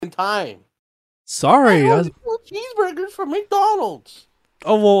time. Sorry. I ordered 4 cheeseburgers from McDonald's.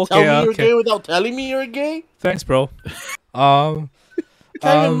 Oh, well, okay. Tell me you're gay without telling me you're gay? Thanks, bro. Can't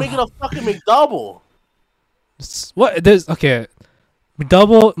even make it a fucking McDouble. What? There's okay.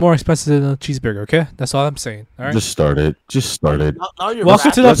 McDouble more expensive than a cheeseburger. Okay, that's all I'm saying. All right. Just start it. Now you're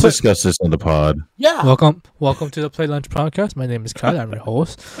Welcome to the Let's discuss this on the pod. Yeah. Welcome to the Play Lunch podcast. My name is Kyle. I'm your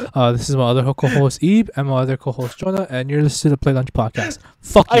host. This is my other co-host Eve and my other co-host Jonah, and you're listening to the Play Lunch podcast.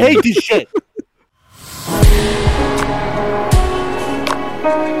 Fuck you. I hate this shit.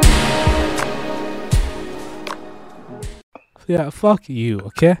 Yeah, fuck you.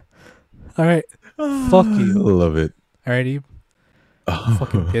 Okay. All right. Fuck you. Love it. All right, Eve.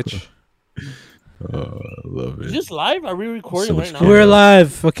 Fucking bitch. Love Is it. this live? Are we recording So right much now? We're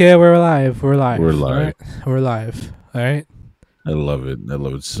live. Okay, we're live. We're live. We're All live. right? We're live. All right. I love it. I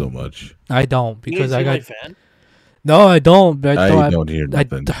love it so much. I don't You because ain't I seen got. my fan? No, I don't. But I don't hear I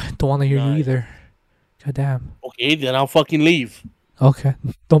nothing. don't want to hear you Nice. either. God damn. Okay, then I'll fucking leave. Okay.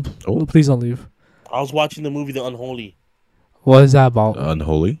 Don't. Oh. Please don't leave. I was watching the movie The Unholy. What is that about?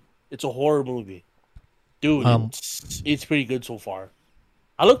 Unholy? It's a horror movie. Dude, Um, it's pretty good so far.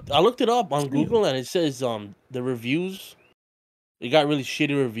 I looked it up on Google and it says the reviews, it got really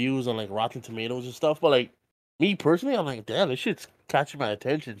shitty reviews on like Rotten Tomatoes and stuff. But like me personally, I'm like, damn, this shit's catching my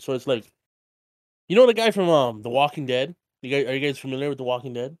attention. So it's like, you know the guy from The Walking Dead? Are you guys familiar with The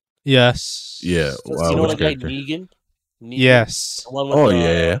Walking Dead? yes. Yeah. Wow, you know which the guy character? Negan? Yes. The one with Oh, the,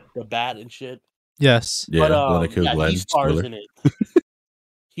 yeah. the bat and shit. Yes. Yeah, But when I killed yeah, Glenn. he stars Spoiler. in it.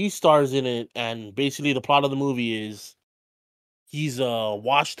 He stars in it, and basically the plot of the movie is he's a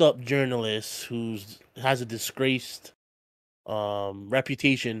washed-up journalist who has a disgraced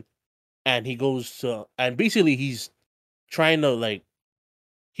reputation, and he goes to and basically he's trying to like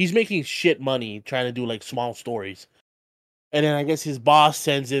he's making shit money trying to do like small stories, and then I guess his boss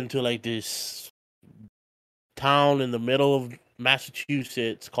sends him to like this town in the middle of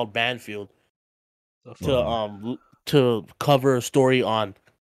Massachusetts called Banfield to cover a story on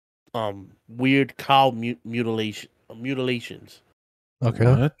weird cow mutilations. Okay.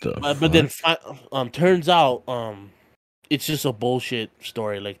 What the But then fuck? turns out it's just a bullshit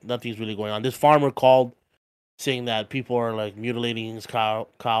story. Like nothing's really going on. This farmer called saying that people are like mutilating his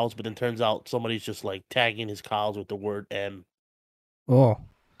cows, but then turns out somebody's just like tagging his cows with the word M Oh.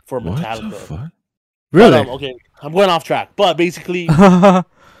 for What the Metallica. fuck? Really? But, okay, I'm going off track. But basically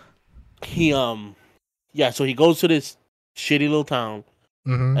he so he goes to this shitty little town.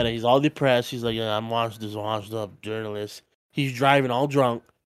 Mm-hmm. And he's all depressed. He's like, yeah, I'm washed up journalist. He's driving all drunk.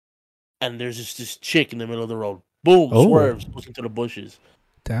 And there's just this chick in the middle of the road. Boom, Oh. swerves, goes into the bushes.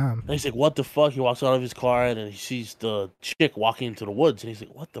 Damn. And he's like, what the fuck? He walks out of his car and then he sees the chick walking into the woods. And he's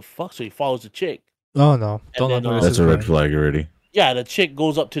like, what the fuck? So he follows the chick. Oh no! Don't then, know where this That's is a red going. flag already. Yeah, the chick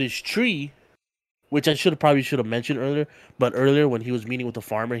goes up to this tree, which I probably should have mentioned earlier. But earlier when he was meeting with the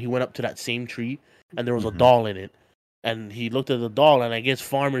farmer, he went up to that same tree and there was a Mhm. doll in it. And he looked at the doll, and I guess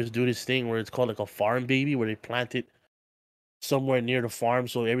farmers do this thing where it's called like a farm baby, where they plant it somewhere near the farm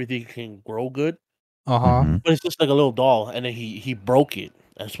so everything can grow good. Uh huh. Mhm. But it's just like a little doll, and then he broke it.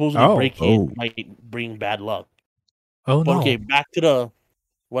 And supposedly Oh. breaking Oh. it might bring bad luck. Oh But no. okay, back to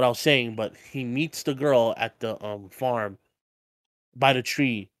what I was saying. But he meets the girl at the farm by the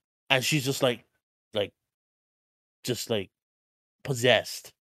tree, and she's just like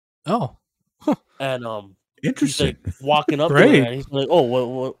possessed. Oh. And he's Interesting. like walking up to Great. her, and he's like,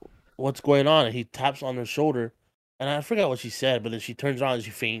 "Oh, what's going on?" And he taps on her shoulder, and I forgot what she said, but then she turns around and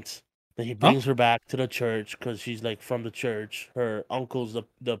she faints. Then he brings her back to the church because she's like from the church. Her uncle's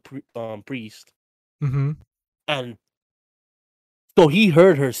the priest, Mm-hmm. and so he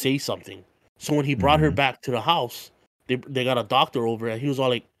heard her say something. So when he brought her Mhm. back to the house, they got a doctor over, and he was all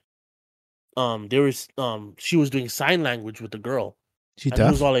like, she was doing sign language with the girl. She And he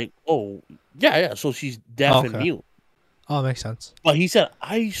deaf? was all like, "Oh, yeah." So she's deaf and Okay. mute. Oh, makes sense. But he said,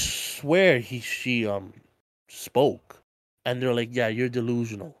 "I swear she spoke." And they're like, "Yeah, you're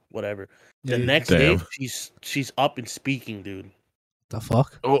delusional, whatever." Yeah, The you- next day, Damn. she's up and speaking, dude. The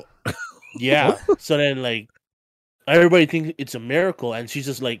fuck? Oh. Yeah. So then, like, everybody thinks it's a miracle, and she's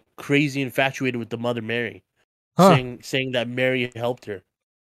just like crazy infatuated with the Mother Mary, Huh. saying that Mary helped her.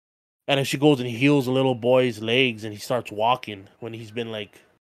 And then she goes and heals a little boy's legs, and he starts walking when he's been like,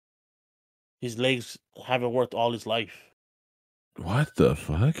 his legs haven't worked all his life. What the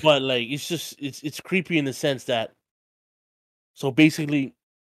fuck? But like, it's just it's creepy in the sense that, so basically,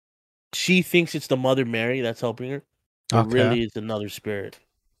 she thinks it's the Mother Mary that's helping her, but Okay. really it's another spirit.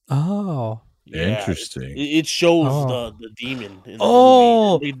 Oh. Yeah, Interesting. it shows Oh. the demon in the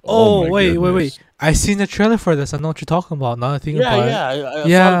Oh, movie. Oh my wait. goodness. I seen the trailer for this. I know what you're talking about. Now that I think Yeah, about it. yeah, I saw the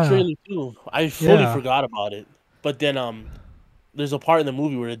Yeah, trailer too. I fully yeah. forgot about it. But then there's a part in the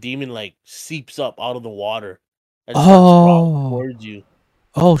movie where the demon like seeps up out of the water and starts crawling Oh, towards you.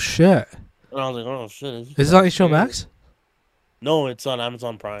 oh shit. And I was like, oh shit, this is Is it kind on of HBO scary. Max? No, it's on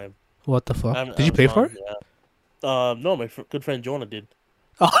Amazon Prime. What the fuck? Did you pay for Amazon, it? yeah. No, my good friend Jonah did.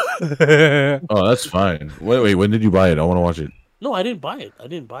 Oh. Oh, that's fine. Wait. When did you buy it? I want to watch it. No, I didn't buy it. I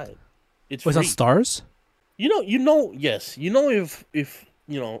didn't buy it. It's Was on free. Stars? Yes. If if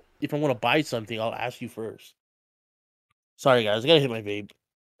I want to buy something, I'll ask you first. Sorry guys, I gotta hit my vape.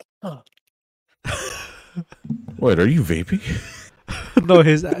 Wait, are you vaping? No,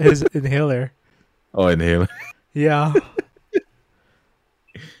 his inhaler. Oh, inhaler. Yeah.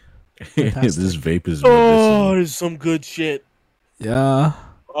 This vape is Oh, medicinal. there's some good shit. Yeah.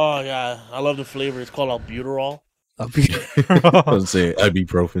 Oh yeah, I love the flavor. It's called albuterol. I was saying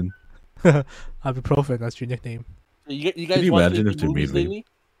ibuprofen. Ibuprofen, that's your nickname. You Can guys you watch imagine any if they movies made vape?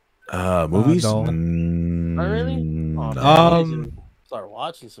 lately? Movies? No. Oh, really? Oh, No. man, you guys need to start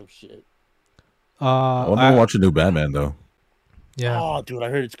watching some shit. I want to watch a new Batman though. Yeah. Oh, dude, I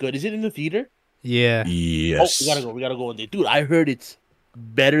heard it's good. Is it in the theater? Yeah. Yes. Oh, we gotta go in there, dude. I heard it's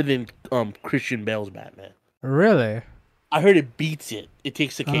better than Christian Bale's Batman. Really? I heard it beats it. It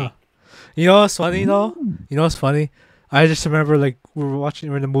takes the cake. You know what's funny though? You know what's funny? I just remember like we're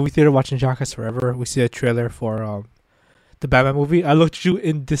in the movie theater watching Jackass Forever. We see a trailer for the Batman movie. I looked at you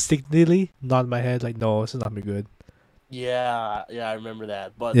indistinctly, nod my head like, no, this is not be good. Yeah, I remember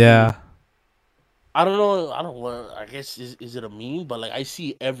that. But Yeah. I don't know. I don't know. I guess is it a meme? But like I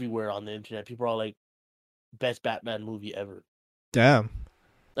see everywhere on the internet, people are like, best Batman movie ever, Damn.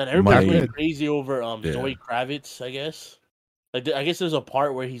 and everybody's My- going crazy over Yeah. Zoe Kravitz. I guess. Like I guess there's a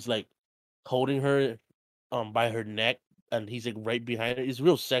part where he's like holding her by her neck, and he's like right behind her. It's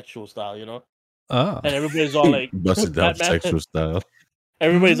real sexual style, you know. Oh. And everybody's all like, busted down Batman. sexual style.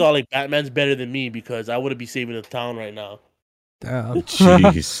 Everybody's all like, Batman's better than me because I wouldn't be saving the town right now. Damn.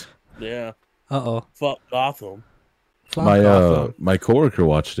 Jeez. Yeah. Uh-oh. Fuck Gotham. My coworker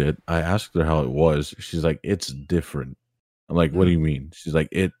watched it. I asked her how it was. She's like, it's different. I'm like, what do you mean? She's like,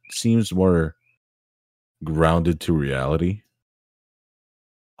 it seems more grounded to reality.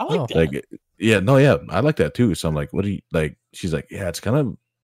 I like that. Like, I like that too. So I'm like, what do you like? She's like, yeah, it's kind of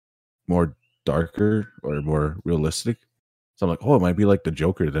more darker or more realistic. So I'm like, oh, it might be like the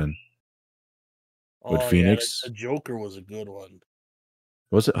Joker then. with Phoenix. Yeah, the Joker was a good one.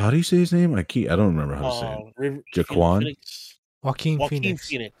 Was it? How do you say his name? I don't remember how to say it. Jaquan? Joaquin Phoenix.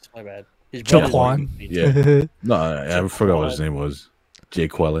 Phoenix. My bad. His brother's Jaquan. Joaquin Phoenix. Yeah. No, I forgot what his name was.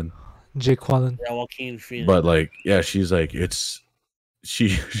 Jake Quellen. Jake Quellen. Yeah, Joaquin Phoenix. But like, yeah, she's like, she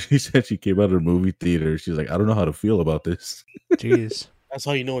said she came out of the movie theater. She's like, I don't know how to feel about this. Jeez. That's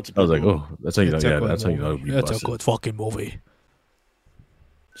how you know it's a I good was like, movie. oh, that's how you know. It's a Yeah, good that's how you know. movie. It's a good fucking movie.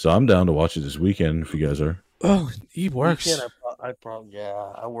 So I'm down to watch it this weekend if you guys are. Oh, Eve works. Weekend, I probably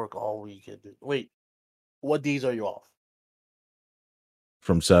I work all weekend. Dude. Wait, what days are you off?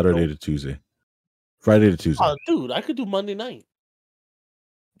 From Saturday to Tuesday. Friday to Tuesday. Oh, dude, I could do Monday night.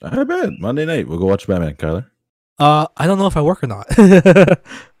 I bet. Monday night. We'll go watch Batman, Kyler. I don't know if I work or not.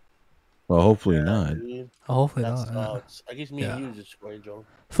 Well, hopefully not. Dude, Hopefully that not. sucks. I guess me and you just square, Joe.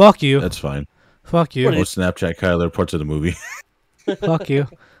 Fuck you. That's fine. Fuck you. We'll Snapchat Kyler parts of the movie. Fuck you.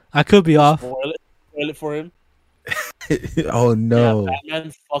 I could be off. Spoil it for him. Oh no. Yeah,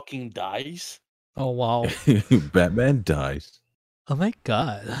 Batman fucking dies. Oh wow. Batman dies. Oh my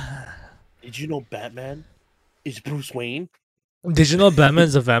god. Did you know Batman is Bruce Wayne? Did you know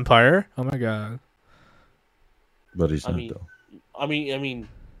Batman's a vampire? Oh my god. But he's I not mean- though. I mean,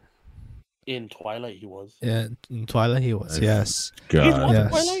 in Twilight he was. Yeah, in Twilight he was. I- Yes. You guys God. watch Yes.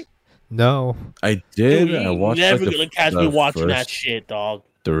 Twilight? No. I did. Dude, I you watched never like gonna catch me the watching that first shit, dog.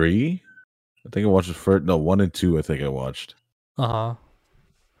 3. I think I watched the first 1 and 2, I think I watched. Uh-huh.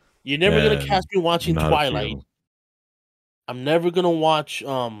 You're never gonna And catch me watching Not a Twilight. few. I'm never gonna watch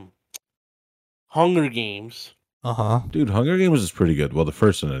Hunger Games. Uh-huh. Dude, Hunger Games is pretty good. Well, the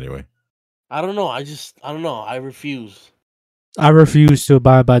first one anyway. I don't know. I don't know. I refuse. I refuse to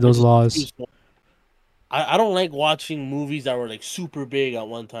abide by those I just laws. refuse to. I don't like watching movies that were like super big at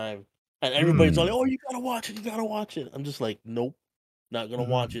one time. And everybody's all like, oh, you gotta watch it. You gotta watch it. I'm just like, nope. Not gonna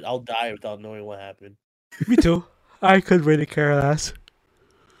watch it. I'll die without knowing what happened. Me too. I could really care less.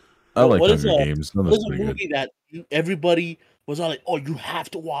 I like what is Hunger a- Games. None of There's that's a pretty good. movie that everybody was all like, oh, you have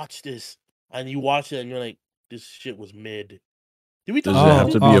to watch this. And you watch it and you're like, this shit was mid. Did we talk Does Oh, it about have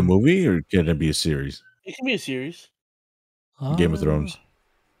this? to be a um, movie or can it be a series? It can be a series. Game of Thrones.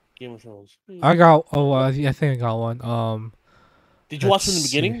 Game of Thrones. I got. Oh, yeah, I think I got one. Did you watch from the let's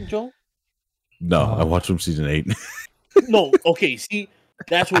see. beginning, Joe? No, I watched from season 8. No. Okay. See,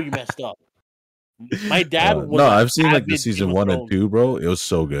 that's where you messed up. My dad was no, an I've seen like the avid season Game of 1 and Thrones. 2, bro. It was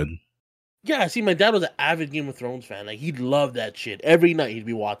so good. Yeah, see, my dad was an avid Game of Thrones fan. Like, he'd love that shit. Every night he'd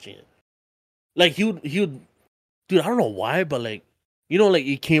be watching it. Like, he would, dude, I don't know why, but like, you know, like,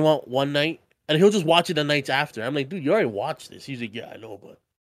 it came out one night and he'll just watch it the nights after. I'm like, dude, you already watched this. He's like, yeah, I know, but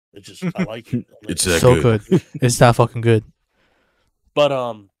it's just, I like it. Like, It's that so good. good. It's that fucking good.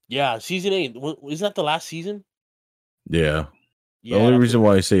 But, yeah, season 8, isn't that the last season? Yeah. Yeah, The only that's reason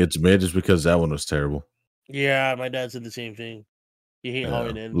what- why I say it's mid is because that one was terrible. yeah, my dad said the same thing. He hate how it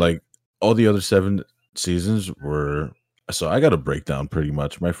ended. Like all the other 7 seasons were. So I got a breakdown pretty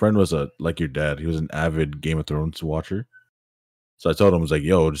much. My friend was like your dad. He was an avid Game of Thrones watcher. So I told him, I was like,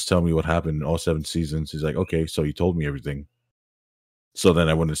 yo, just tell me what happened in all 7 seasons. He's like, okay, so you told me everything. So then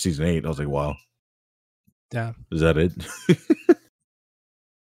I went to season 8. I was like, wow, Damn. is that it?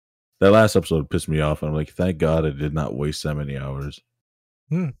 That last episode pissed me off. I'm like, thank God I did not waste that many hours.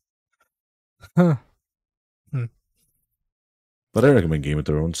 Huh. But I recommend Game of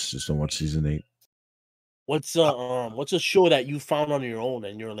Thrones. Just don't watch season 8. What's a show that you found on your own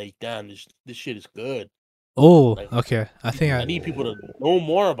and you're like, damn, this shit is good. Oh, Like, okay. I think I need people to know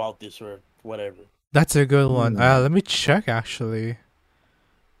more about this or whatever. that's a good one. Hmm. Let me check actually.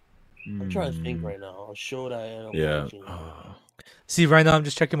 I'm trying to think right now. A show that I end up Yeah. watching. See, right now I'm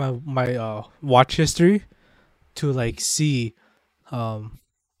just checking my watch history to like see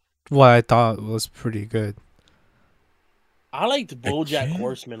what I thought was pretty good. I liked BoJack can't-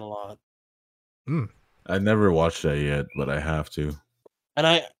 Horseman a lot, I never watched that yet, but I have to.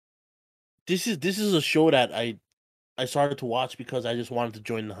 and this is a show that I started to watch because I just wanted to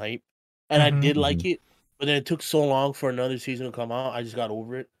join the hype, and I Mhm. did like it, but then it took so long for another season to come out. I just got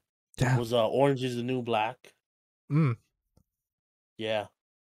over it. It Damn. was Orange is the New Black. Mm. Yeah,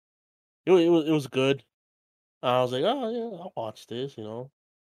 it was good. I was like, oh yeah, I'll watch this. You know,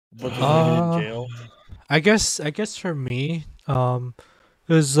 a bunch of women in jail. I guess for me,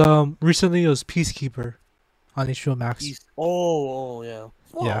 it was recently it was Peacekeeper on HBO Max. Oh yeah.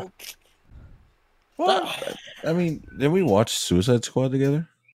 Yeah. Well, I mean, did we watch Suicide Squad together?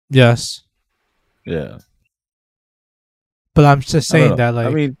 Yes, Yeah. but I'm just I don't saying know. that like I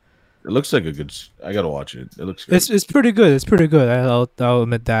mean, it looks like a good. I gotta watch it. It looks good. it's pretty good. It's pretty good. I'll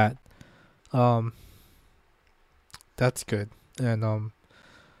admit that. That's good. And I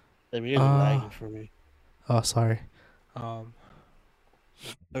mean, it's lagging for me. oh sorry. I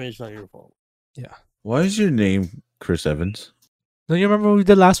mean, it's not your fault. Why is your name Chris Evans? Don't you remember what we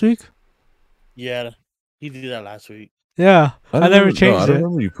did last week? Yeah, he did that last week. Yeah, I don't never remember- changed I don't it.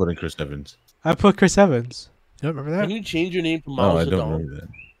 remember you putting Chris Evans. I put Chris Evans. You don't remember Can that? you change your name to No, Mao I don't Zedong? remember that.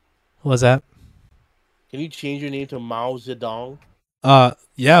 What was that? Can you change your name to Mao Zedong?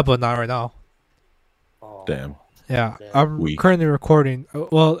 Yeah, but not right now. Oh, Damn. Yeah, Damn. I'm Weak. currently recording.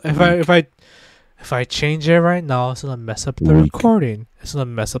 Well, if I change it right now, it's gonna mess up the Weak. recording. It's gonna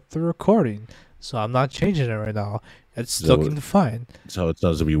mess up the recording. So I'm not changing it right now. It's So looking fine. That's how it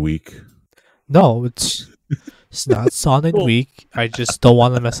sounds to be weak. No, it's not sounding Well- weak. I just don't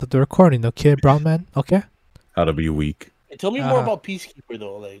want to mess up the recording. Okay, brown man. Okay. How to be weak. Hey, tell me more Uh-huh. about Peacekeeper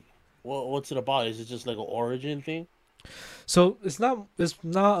though. Like, what's it about? Is it just like an origin thing? So it's not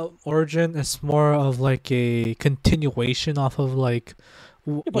origin. It's more of like a continuation off of like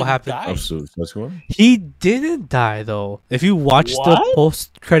but what he happened. died. Of Suicide Squad? He didn't die though. If you watch the What?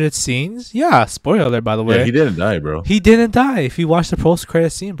 post-credit scenes, yeah, spoiler alert by the way. Yeah, he didn't die, bro. He didn't die. If you watch the post-credit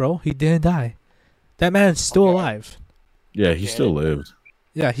scene, bro, he didn't die. That man's still Okay. alive. Yeah, he Okay. still lived.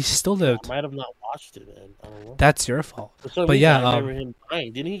 Yeah, he still I lived. might have not watched it, man. I don't know. That's your fault. For some but reason, yeah, I remember him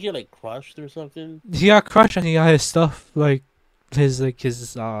dying. Didn't he get like crushed or something? He got crushed and he got his stuff like his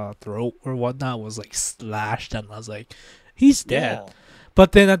throat or whatnot was like slashed, and I was like, he's dead. Yeah.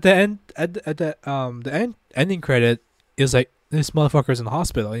 But then at the end, at the ending credit, it was like this motherfucker's in the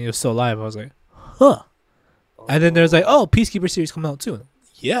hospital and he was still alive. I was like, huh. And then there's like, oh, Peacekeeper series coming out soon.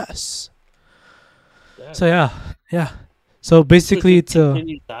 Yes. Yeah. So yeah. So basically, it's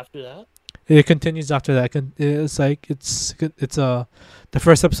continues after that. it continues after that. It's like it's the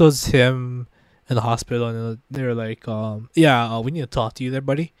first episode's him in the hospital, and they're like, we need to talk to you there,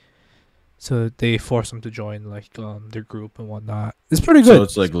 buddy. So they force him to join like their group and whatnot. It's pretty good. So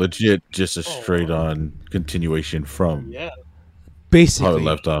it's like legit just a straight on continuation from Yeah. how basically it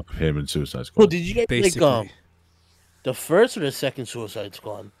left off him and Suicide Well, Squad. did you guys basically like the first or the second Suicide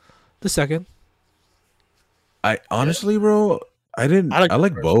Squad? the second. I honestly, bro, I didn't. I like I the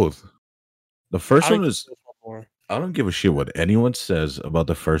like first both. The first I one like is. the first one more. I don't give a shit what anyone says about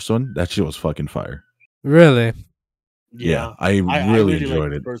the first one. That shit was fucking fire. Really? Yeah, Yeah, I I really really like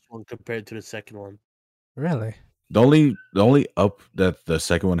enjoyed the it. first one compared to the second one. Really? The only up that the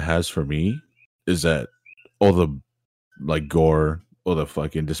second one has for me is that all the like gore, all the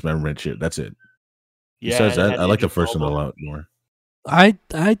fucking dismemberment shit. That's it. Yeah, Besides and it that, had I like the Idris first one a Elba. lot more.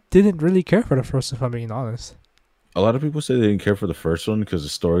 I didn't really care for the first, if I'm being honest. A lot of people say they didn't care for the first one because the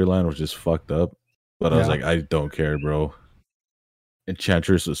storyline was just fucked up. But I was Yeah. like, I don't care, bro.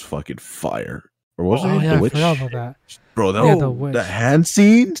 Enchantress was fucking fire. Or Oh, wasn't Oh it yeah, the I forgot witch? about that. Bro, that Yeah, was, the Bro, witch. that hand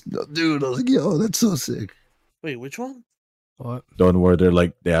scene, dude. I was like, yo, that's so sick. wait, which one? What? The one where they're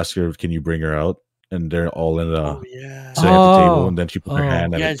like, they ask her, can you bring her out? And they're all in a Oh yeah. sit at the table, and Oh, then she puts her oh,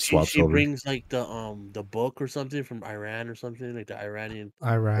 hand and Yeah, it and she swaps she over. brings like the book or something from Iran or something like the Iran.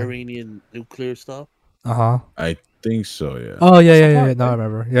 Iranian nuclear stuff. Uh huh. I think so, yeah. Oh yeah, That's the yeah, yeah, part, yeah. Now I right?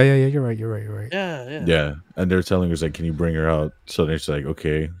 remember. Yeah, yeah, yeah. You're right. You're right. You're right. Yeah, yeah. Yeah. And they're telling her, like, can you bring her out? So then she's like,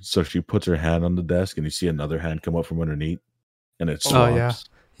 okay. So she puts her hand on the desk, and you see another hand come up from underneath, and it Oh, Oh yeah, swaps.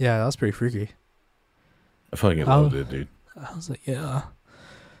 yeah. That was pretty freaky. I fucking I loved was, it, dude. I was like, yeah,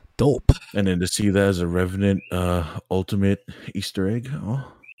 dope. And then to see that as a Revenant ultimate Easter egg.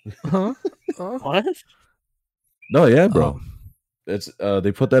 Oh. Huh? Oh. What? No, yeah, bro. Oh. It's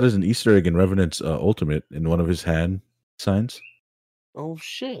they put that as an Easter egg in Revenant's ultimate in one of his hand signs. Oh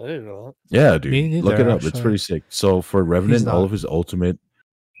shit! I didn't know Yeah, Me dude. neither, Look it up. It's actually. pretty sick. So for Revenant, all not. of his ultimate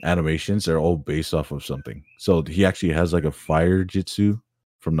animations are all based off of something. So he actually has like a fire jutsu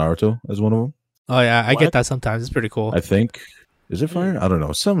from Naruto as one of them. Oh yeah, I get What? that sometimes. It's pretty cool. I think. Is it fire? I don't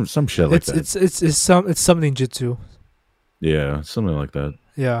know. Some shit like that. It's something ninjutsu. Yeah, something like that.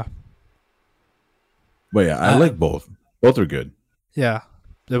 Yeah, But yeah, I like both. Both are good. yeah,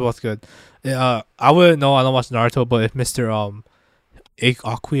 they're both good. I wouldn't know. I don't watch Naruto, but if Mister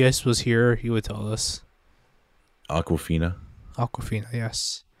Aqueous was here, he would tell us. Aquafina. Aquafina,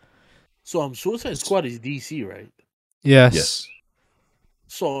 yes, So Suicide Squad is DC, right? yes. Yes.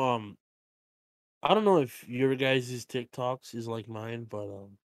 So I don't know if your guys' TikToks is like mine, but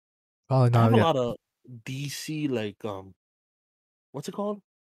Probably I have not a yet. lot of DC like what's it called?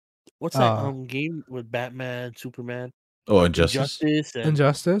 What's that Uh, game with Batman, Superman, Oh, Injustice. Injustice, and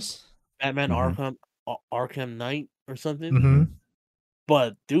Injustice. Batman Mhm. Arkham Knight or something? Mm-hmm.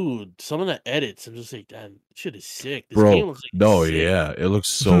 But dude, some of the edits, I'm just like, damn, this shit is sick. This Bro, game looks like it's no, sick. yeah. It looks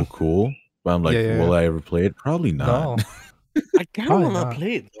so cool. But I'm like, Yeah, yeah, will yeah. I ever play it? Probably not. No, I kind of probably want to not.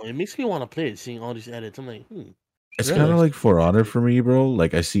 play it though. It makes me want to play it, seeing all these edits. I'm like, It's this kind game of Really? looks like For Honor sick. for me, bro.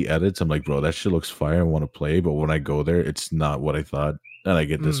 Like I see edits, I'm like, bro, that shit looks fire. I want to play, but when I go there, it's not what I thought, and I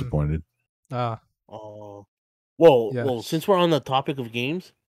get Mm. disappointed. Ah, Oh, well, yes. since we're on the topic of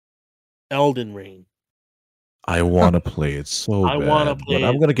games, Elden Ring. I want to play it so I want to bad, but play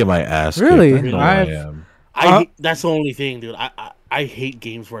I'm it. gonna get my ass Really? kicked. I know I Really? am. That's the only thing, dude. I hate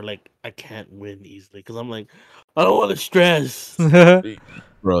games where like I can't win easily because I'm like, I don't want to stress.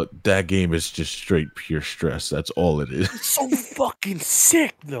 Bro, that game is just straight pure stress. That's all it is. It's so fucking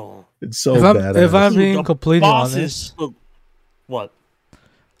sick though. It's so if I'm badass. being Dude, the completely bosses honest, look what?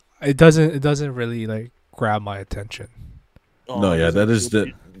 it doesn't really like grab my attention. No, It yeah, doesn't that is appeal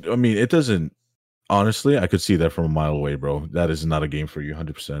to the. you? I mean, it doesn't. Honestly, I could see that from a mile away, bro. That is not a game for you,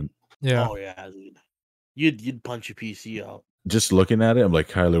 100%. Yeah. Oh yeah, dude. You'd punch your PC out. Just looking at it, I'm like,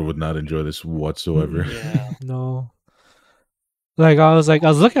 Kyler would not enjoy this whatsoever. Yeah. No. Like I was looking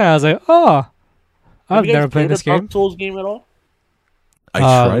at it, I was like, oh, Have I've you guys never played played a this game. Dark Souls game at all? I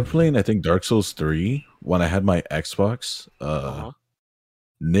tried playing, I think, Dark Souls 3 when I had my Xbox.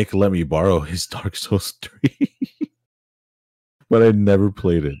 Nick let me borrow his Dark Souls 3, but I never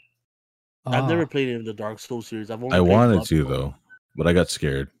played it. I've Ah. never played it in the Dark Souls series. I've only I played wanted to, Bloodborne. though, but I got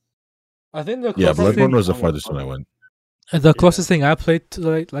scared. I think the Yeah, closest Bloodborne thing was the Oh, farthest one I went. the closest thing I played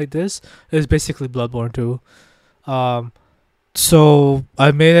to like this is basically Bloodborne 2. So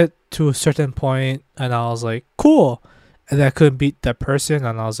I made it to a certain point and I was like, cool. And then I couldn't beat that person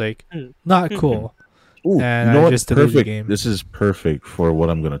and I was like, not cool. Ooh, And you know I what? just deleted the Perfect. game. This is perfect for what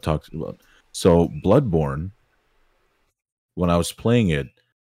I'm going to talk about. So, Bloodborne, when I was playing it,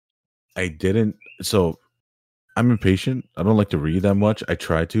 I didn't. So, I'm impatient. I don't like to read that much. I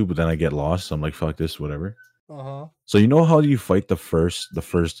try to, but then I get lost. I'm like, fuck this, whatever. Uh-huh. So, you know how you fight the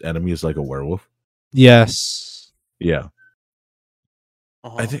first enemy is like a werewolf? Yes. Yeah.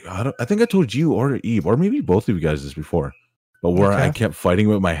 I think I told you or Eve, or maybe both of you guys this before. But where I Okay. kept fighting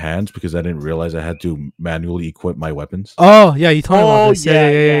with my hands because I didn't realize I had to manually equip my weapons. Oh, yeah, you told me about Oh this. yeah,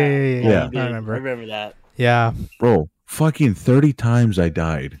 Yeah. you did. I I remember. remember that. Yeah. Bro, fucking 30 times I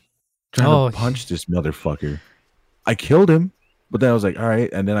died trying Oh, to punch this motherfucker. I killed him, But then I was like, all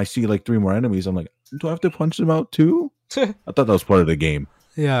right. And then I see like 3 more enemies. I'm like, do I have to punch them out too? I thought that was part of the game.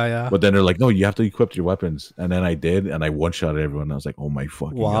 Yeah. But then they're like, no, you have to equip your weapons. And then I did, and I one-shot everyone. I was like, oh my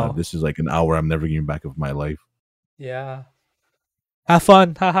fucking god, this is like an hour I'm never getting back of my life. Yeah. Have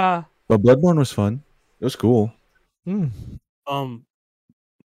fun, haha. But Bloodborne was fun. It was cool. I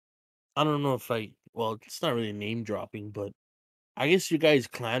don't know if well, it's not really name dropping, but I guess you guys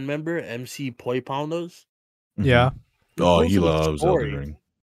clan member MC Poi Poundos. Yeah. Oh, he loves Elden Ring.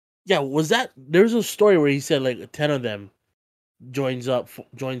 Yeah, was that there's a story where he said like 10 of them joins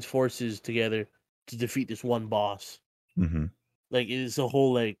forces together to defeat this one boss. Mm-hmm. Like it's a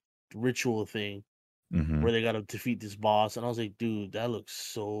whole like ritual thing Mm-hmm. where they gotta defeat this boss, and I was like, dude, that looks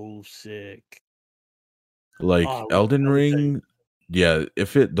so sick. Like Elden Ring, yeah.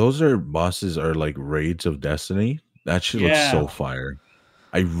 If those are bosses are like raids of Destiny, that shit looks so fire.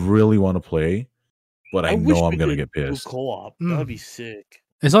 I really want to play, but I know I'm gonna get pissed. Co-op, that'd be sick.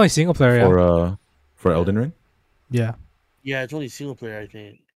 It's only single player, for Elden Ring. Yeah. Yeah, it's only single player, I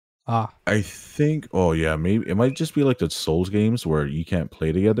think. I think. Oh yeah, maybe it might just be like the Souls games where you can't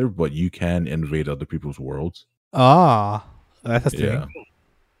play together, but you can invade other people's worlds. That's a thing. Yeah.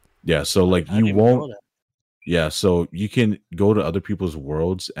 Yeah. So like you won't. Yeah. So you can go to other people's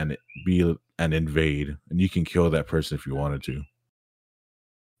worlds and invade, and you can kill that person if you wanted to,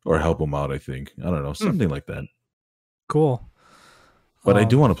 or help them out. I think. I don't know, something like that. Cool. But I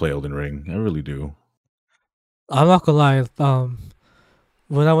do want to play Elden Ring. I really do. I'm not gonna lie.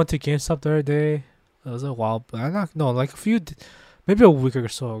 When I went to GameStop the other day, it was a while, but maybe a week or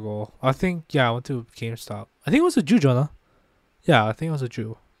so ago. I think I went to GameStop. I think it was a Jew, Jonah. Yeah, I think it was a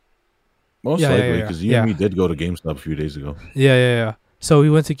Jew. Most likely, because you and me did go to GameStop a few days ago. Yeah. So we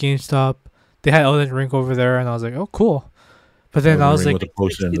went to GameStop. They had Elden Ring over there, and I was like, "Oh, cool." But then I was like, with the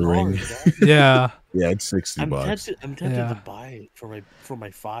poster in the ring. Yeah, it's $60. I'm tempted to buy it for my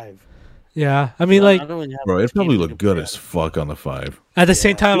 5. Yeah, I mean, like, bro, it probably looked good as fuck on the 5. At the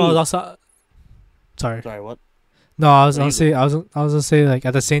same time, I was also sorry, what? No, I was gonna say like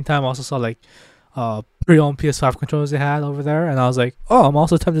at the same time, I also saw like pre-owned PS5 controllers they had over there, and I was like, oh, I'm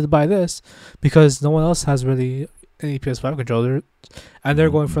also tempted to buy this because no one else has really any PS5 controller, and they're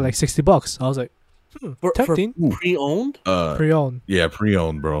going for like $60. I was like, tempting. For pre-owned? Pre-owned. Yeah,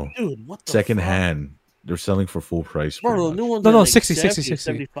 pre-owned, bro. Dude, what the second hand? They're selling for full price. Bro, the new ones no, like 60.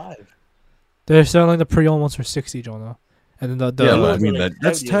 75. They're selling the pre-owned ones for 60, Jonah. And then I mean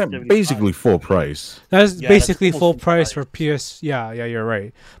that's basically full price. That's basically full price for PS. Yeah, you're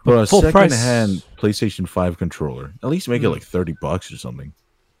right. But a second-hand PlayStation 5 controller, at least make it like $30 or something.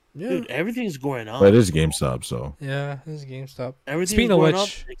 Yeah. Dude, everything's going up. But it is GameStop, so yeah, it is GameStop. Everything's going up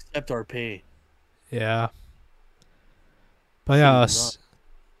except our pay. Yeah. But yeah,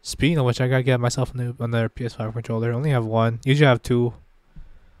 speaking of which, I gotta get myself another PS5 controller. I only have one. Usually I have 2.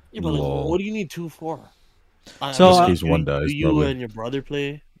 Yeah, but like, what do you need 2 for? So in case one dies, do you and your brother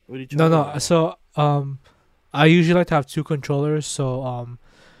play with each other? No. So I usually like to have 2 controllers, so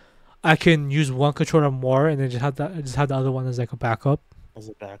I can use one controller more, and then just have the other one as like a backup. As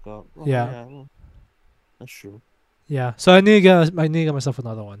a backup. Oh, yeah. Well, that's true. Yeah. So I need to get myself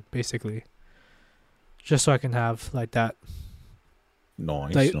another one, basically, just so I can have like that.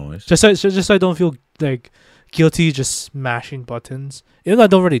 Nice. Just so I don't feel like guilty just smashing buttons. Even though I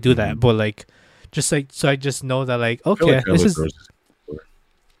don't really do that, but like. Just like so, I just know that like okay, this is.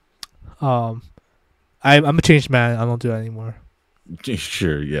 I'm a changed man. I don't do that anymore.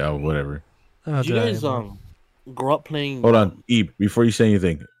 Sure, yeah, whatever. Did you guys grow up playing? Hold on, Ebe. Before you say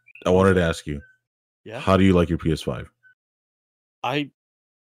anything, I wanted to ask you. Yeah. How do you like your PS5?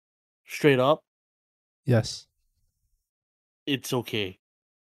 Straight up. Yes. It's okay.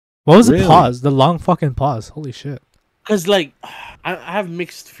 What was the pause? The long fucking pause. Holy shit. Because like I have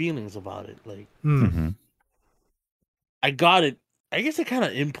mixed feelings about it. Like I got it. I guess I kind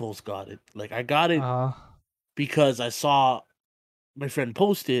of impulse got it. Like I got it because I saw my friend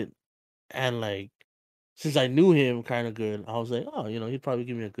post it, and like since I knew him kind of good, I was like, oh, he'd probably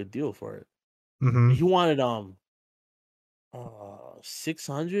give me a good deal for it. He wanted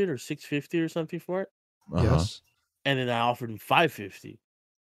 600 or 650 or something for it. Yes. And then I offered him 550,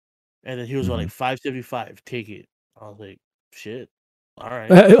 and then he was like 575. Take it. I was like, shit. All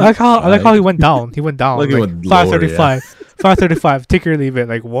right. I like how he went down. He went down. Like 535. 535. Take it or leave it.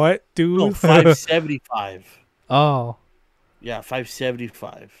 Like what, dude? No, 575. Oh. Yeah,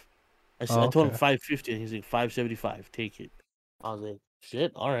 575. I told him 550, and he's like 575. Take it. I was like,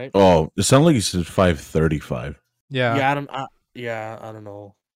 shit. All right. Oh, it sounded like he said 535. Yeah. Yeah, I don't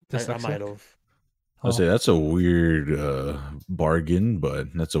know. I might have. I'll say that's a weird bargain, but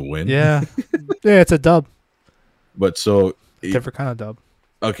that's a win. Yeah. Yeah, it's a dub. But so different kind of dub.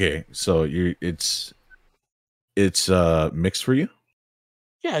 Okay, so it's mixed for you.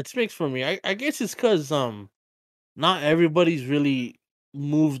 Yeah, it's mixed for me. I guess it's because not everybody's really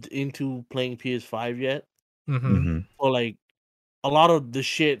moved into playing PS5 yet. Mm-hmm. Mm-hmm. Or like a lot of the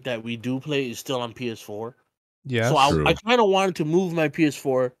shit that we do play is still on PS4. So Yes. True. I kind of wanted to move my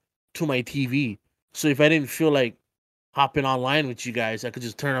PS4 to my TV. So if I didn't feel like hopping online with you guys, I could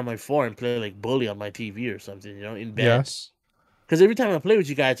just turn on my phone and play like Bully on my TV or something, in bed. Yes. Because every time I play with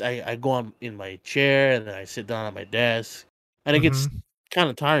you guys, I go on in my chair and then I sit down at my desk, and it gets Mm-hmm. kind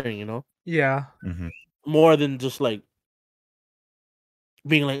of tiring, Yeah. Mm-hmm. more than just like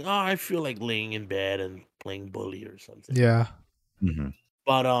being like, oh, I feel like laying in bed and playing Bully or something. Yeah. Mm-hmm.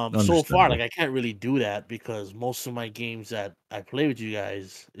 But so far, Understandable. like I can't really do that because most of my games that I play with you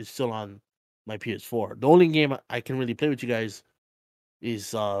guys is still on my PS4. The only game I can really play with you guys is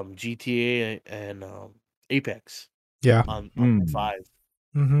GTA and Apex Yeah. on my 5.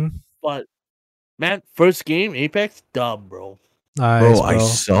 Mm-hmm. But man, first game Apex dub, bro. Nice, Bro, I bro.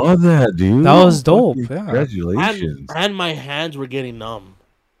 saw that, dude. That was dope. Fucking Yeah. Congratulations. And my hands were getting numb.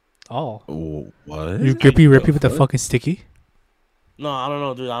 Oh. Oh, what? You Like, grippy The rippy with the fuck? fucking sticky? No, I don't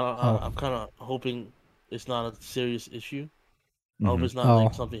know, dude. Oh. I'm kind of hoping it's not a serious issue. I hope Mhm. it's not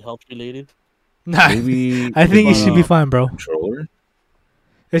like Oh. something health related. Nah. Maybe I think you But, should be fine, bro. controller.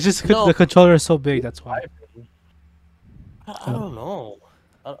 It's just No. the controller is so big, that's why. I don't know.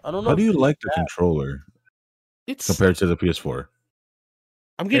 I don't know. How do if you it's like the that. controller It's compared to the PS4?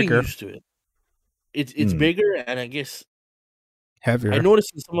 I'm getting Bigger. used to it. It's Hmm. bigger, and I guess I Heavier.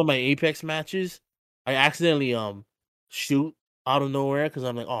 noticed in some of my Apex matches, I accidentally shoot out of nowhere because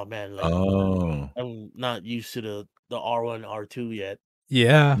I'm like, oh man, like Oh. I'm not used to the R1 R2 yet.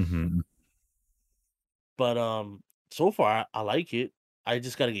 Yeah. Mm-hmm. But so far I like it. I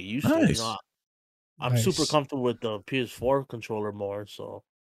just gotta get used to it. Nice. I'm super Nice. comfortable with the PS4 controller more, so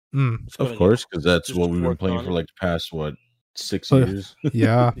Mm. it's Of gonna get course, because that's just what we've been worked playing on for it. like the past 6 But years.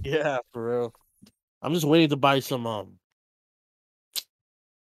 yeah. Yeah, for real. I'm just waiting to buy some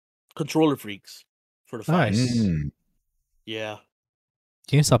controller freaks for the 5. Nice. Mm. Yeah.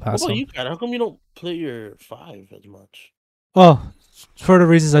 GameStop What has about some. you, Kat? How come you don't play your 5 as much? Well, for the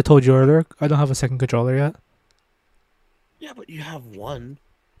reasons I told you earlier, I don't have a second controller yet. Yeah, but you have one.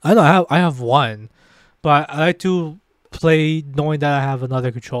 I know I have one, but I like to play knowing that I have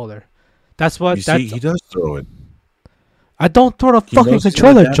another controller. That's You what see, he does throw it. I don't throw the He fucking knows he's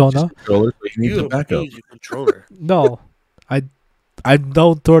controller, gonna damage his Jonah. controller, but he needs You a backup. abuse your controller. No, I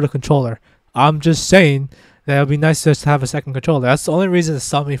don't throw the controller. I'm just saying that it'd be nice just to have a second controller. That's the only reason to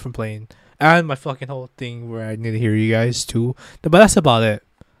stop me from playing. And my fucking whole thing where I need to hear you guys too. But that's about it.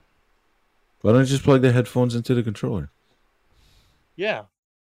 Why don't you just plug the headphones into the controller? Yeah.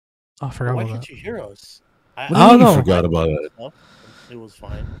 Oh, I forgot Why about can't that. you hear us? What I do don't you mean know. you forgot about it? It was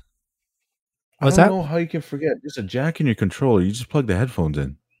fine. What's I that? don't know how you can forget. There's a jack in your controller. You just plug the headphones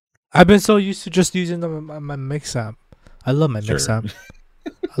in. I've been so used to just using my mix amp. I love my mix Sure. amp.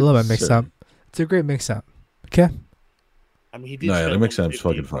 I love my mix Sure. amp. It's a great mix amp. Okay? I mean, he did No, yeah, spend the mix amp's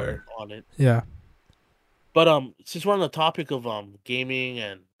 150 fucking fire. on it. Yeah. But since we're on the topic of gaming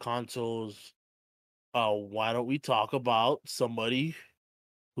and consoles, why don't we talk about somebody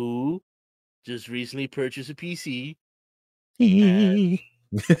who just recently purchased a PC and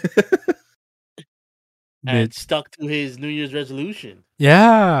Mid. stuck to his New Year's resolution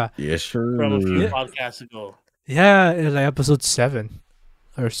Yeah. Yes, sure. from a few Yeah. podcasts ago. Yeah, in like episode 7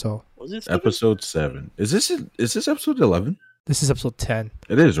 or so. Was it 7? Episode 7. Is this episode 11? This is episode 10.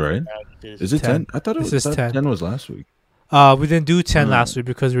 It is, right? Yeah, Is it 10? 10. I thought This was is 10. 10 was last week. We didn't do 10 last week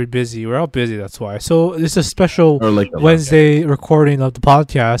because we were busy. We're all busy, that's why. So this is a special Or like the Wednesday recording of the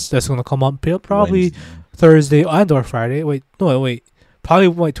podcast that's going to come up probably Wednesday. Thursday and or Friday. Wait.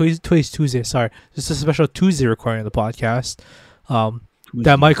 Probably today's Tuesday. Sorry. This is a special Tuesday recording of the podcast.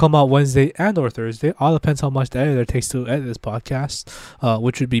 That might come out Wednesday and or Thursday. All depends how much the editor takes to edit this podcast,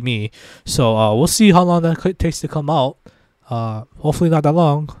 which would be me. So we'll see how long that takes to come out. Hopefully not that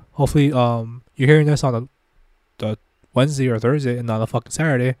long. Hopefully you're hearing this on the Wednesday or Thursday and not a fucking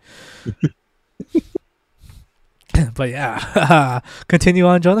Saturday. But yeah, continue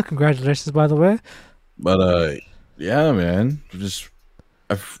on, Jonah. Congratulations, by the way. But yeah, man.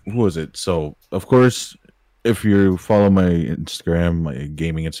 Who was it? So of course, if you follow my Instagram, my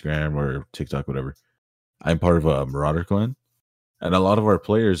gaming Instagram or TikTok, whatever, I'm part of a Marauder clan, and a lot of our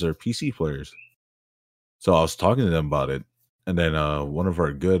players are PC players. So I was talking to them about it, and then one of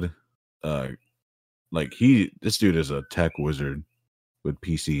our good, this dude is a tech wizard with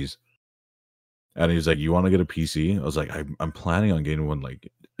PCs, and he's like, "You want to get a PC?" I was like, "I'm planning on getting one like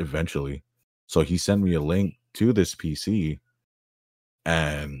eventually." So he sent me a link to this PC,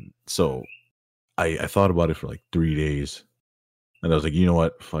 And so I thought about it for like 3 days. And I was like, you know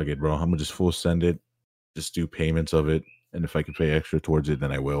what? Fuck it, bro. I'm gonna just full send it, just do payments of it. And if I can pay extra towards it,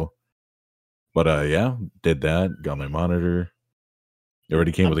 then I will. But yeah, did that, got my monitor. It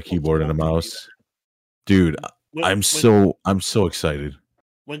already came I'm with a so keyboard and a stoked for you, mouse. Dude, When I'm when so excited.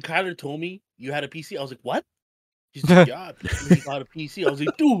 when Kyler told me you had a PC, I was like, "What?" He's like, "Yeah, he got a PC." I was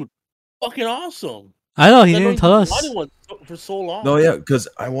like, "Dude, fucking awesome!" I know he I know didn't you've tell been us. wanting one for so long. No, yeah, because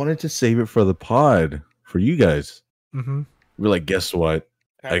I wanted to save it for the pod for you guys. Mm-hmm. We're like, guess what?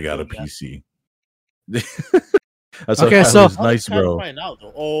 I Kyler got a told me that. PC. That's Okay, how so was How did nice, Kyler bro. find out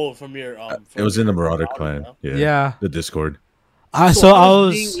though? Oh, It was in the your Marauder router, clan. yeah. Yeah, yeah, the Discord. So so how I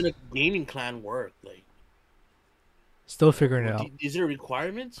does being was in a gaming clan work? Like, still figuring it out. is there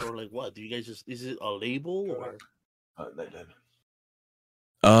requirements or like what? Do you guys just is it a label or?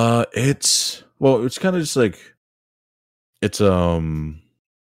 It's kind of just like it's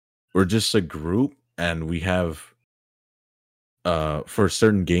we're just a group, and we have for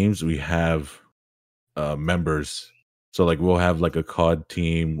certain games we have members. So like we'll have like a COD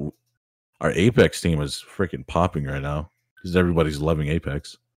team. Our Apex team is freaking popping right now because everybody's loving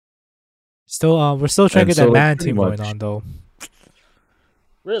Apex. Still, we're still trying to And get so that like man pretty team much, going on though.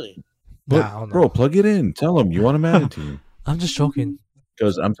 Really? but Nah, I don't bro, know. plug it in. Tell them you want a Madden team. I'm just joking.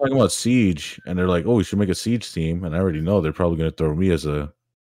 Because I'm talking about Siege, and they're like, "Oh, we should make a Siege team," and I already know they're probably going to throw me as a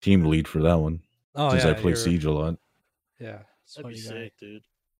team lead for that one, Oh since I yeah, play you're Siege a lot. yeah, That'd be funny guy. sick, dude.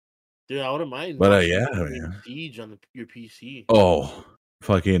 Dude, I wouldn't mind But watching yeah, you play man. Siege on your PC. Oh,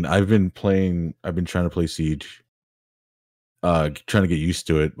 fucking! I've been trying to play Siege, trying to get used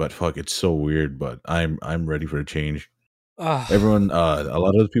to it. But fuck, it's so weird. But I'm ready for a change. Ah, Everyone, a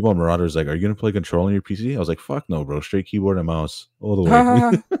lot of the people on Marauders like, "Are you gonna play control on your PC?" I was like, "Fuck no, bro! Straight keyboard and mouse all the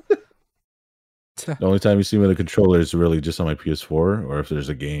way." The only time you see me with a controller is really just on my PS4, or if there's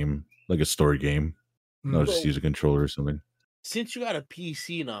a game like a story game, I'll just So use a controller or something. since you got a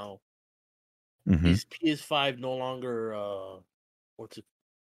PC now, Hmm. is PS5 no longer what's it?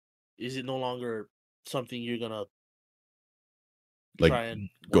 Is it no longer something you're gonna Like, try and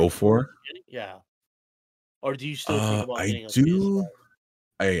go work towards for? getting? Yeah. Or do you still think about I getting a do.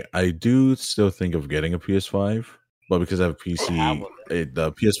 PS5? I do still think of getting a PS5, but because I have a I have PC, one, right?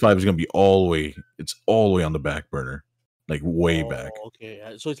 the PS5 is gonna be all the way. It's all the way on the back burner, like way back. Oh, okay.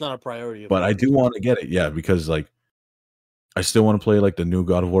 So it's not a priority of But I yours. do want to get it, yeah, because like I still want to play like the new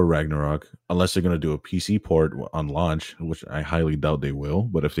God of War Ragnarok, unless they're gonna do a PC port on launch, which I highly doubt they will.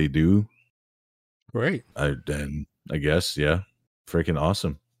 But if they do, great. then I guess yeah, freaking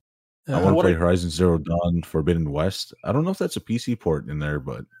awesome. I So want to what play are Horizon Zero Dawn Forbidden West. I don't know if that's a PC port in there,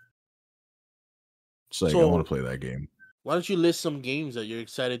 but it's like I want so to play that game. why don't you list some games that you're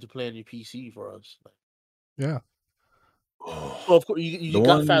excited to play on your PC for us? Yeah. So of course The you got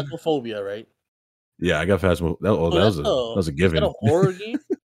one, Phasmophobia, right? yeah, I got Phasmo. So That was a is that a given. horror game?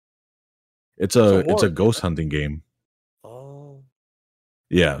 It's It's a a horror game, ghost right? hunting game. Oh,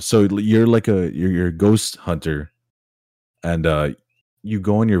 Yeah, so you're like you're a ghost hunter, and you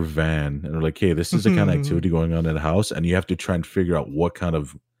go in your van, and they're like, hey, this is the kind of activity going on in the house, and you have to try and figure out what kind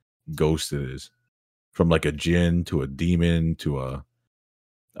of ghost it is, from like a djinn to a demon to a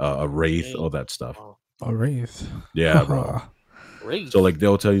wraith, okay. all that stuff. Wow. A wraith. Yeah, bro. Wraith. So like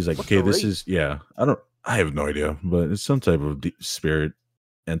they'll tell you, it's like, What's okay, a this wraith? is, yeah, I have no idea, but it's some type of spirit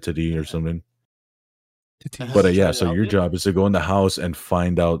entity or something. Have But you yeah, tried it so out your yet? job is to go in the house and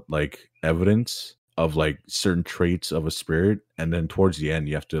find out like evidence of like certain traits of a spirit, and then towards the end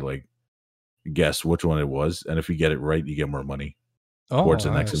you have to like guess which one it was, and if you get it right, you get more money Oh, towards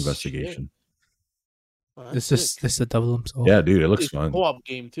the next Oh nice. shit! investigation. Oh, that's This is sick. this is a double himself. Yeah, dude, it looks It's a fun. co-op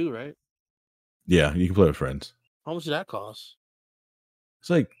game too, right? Yeah, you can play with friends. How much did that cost? It's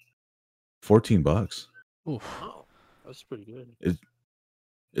like $14. Oof. Wow, that's pretty good.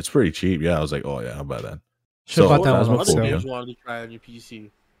 It's pretty cheap. Yeah, I was like, oh yeah, I'll buy that. Should have So bought What that one on other sale. games Phasmophobia, you wanted to try on your PC?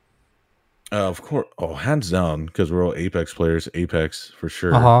 of course, oh hands down, because we're all Apex players. Apex for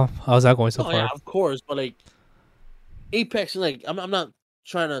sure. How's that going so Oh yeah, far? of course, but like Apex, like I'm not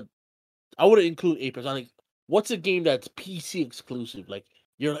trying to. I wouldn't include Apex. I'm like, what's a game that's PC exclusive? Like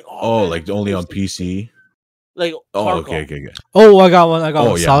you're like, oh Oh, man, like I'm only on thirsty to play. PC. Like Oh, okay, Tarkov. okay, okay. Oh, I got one. I got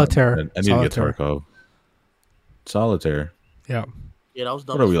Oh one. yeah, Solitaire. I need to get Solitaire. Tarkov. Solitaire. Yeah. Yeah, that was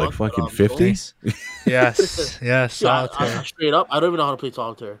dumb What are as we fuck. like fucking But, 50? Nice. Yes. Yes. dude, Solitaire. straight up, I don't even know how to play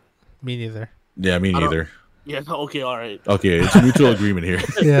solitaire. Me neither. Yeah, me I don't. neither. Yeah, okay, all right. Okay, it's a mutual agreement here.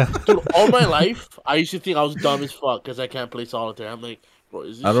 Yeah. Dude, all my life, I used to think I was dumb as fuck because I can't play solitaire. I'm like, bro,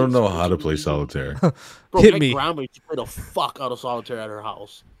 is this I don't shit know supposed how to be play easy? solitaire. Bro, Hit my me. grandma used to play the fuck out of solitaire at her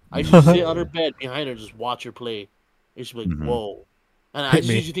house. I used to sit on her bed behind her and just watch her play. It used to be like, Mhm. whoa. And I Hit just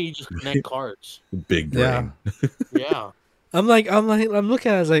me. usually think you just connect cards. Big Yeah. brain. Yeah. I'm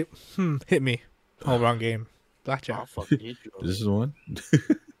looking at it as like, hit me. Oh, wrong game. Blackjack. I'll fucking hit you. This is one.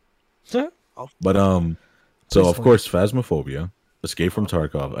 I'll But so Please of tell me. course, Phasmophobia, Escape from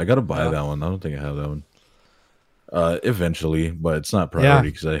Tarkov. I gotta buy Yeah. that one. I don't think I have that one. Eventually, but it's not priority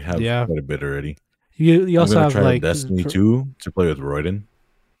because I have Yeah. quite a bit already. You I'm also gonna have try like Destiny 2 to play with Royden.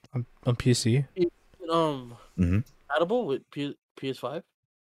 on PC. Is it, Mm-hmm. compatible with PS5?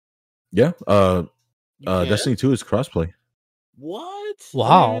 Yeah. You can? Destiny 2 is crossplay. What?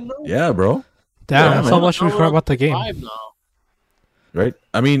 Wow. I didn't even know. Yeah, bro. Damn, Yeah, so man. much we forgot about the game. 5 now. Right?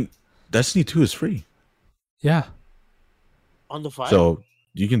 I mean, Destiny 2 is free. Yeah. On the 5? So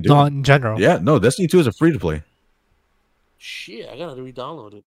you can do No, it. in general. Yeah, no, Destiny 2 is a free to play. Shit, I gotta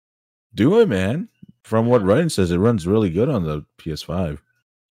re-download it. Do it, man. From what Ryan says, it runs really good on the PS5.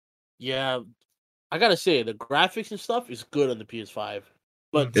 Yeah, I gotta say the graphics and stuff is good on the PS5,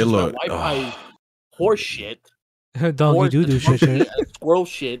 but Mhm. It since my look Wi-Fi is horse shit, Donkey do shit. and squirrel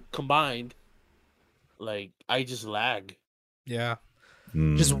shit combined, like I just lag. Yeah.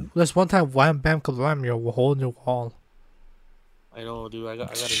 mm. Just this one time, wham bam kablam, you're a hole in your wall. I know, dude. I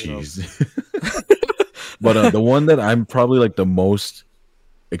gotta hit up. Jeez. But the one that I'm probably like the most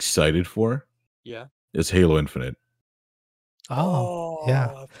excited for Yeah. is Halo Infinite. Oh, yeah.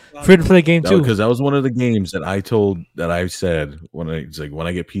 I forgot Free to play game too. Because that was one of the games that I said when I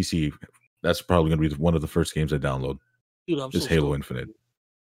get PC, that's probably gonna be one of the first games I download. Dude, I'm Is so Halo stoked. Infinite.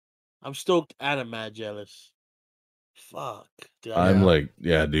 I'm stoked and I'm mad jealous. Fuck. Dude, I'm like,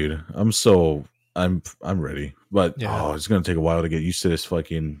 yeah, dude. I'm ready. But Yeah. it's gonna take a while to get used to this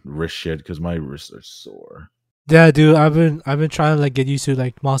fucking wrist shit because my wrists are sore. Yeah, dude. I've been trying to like get used to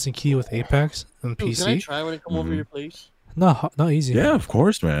like mouse and key with Apex on dude, can I PC. try when I come over Mhm. your place? Not easy. Yeah, of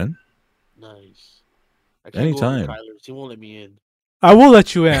course, man. Nice. I can't go over Anytime. Kyler's. He won't let me in. I will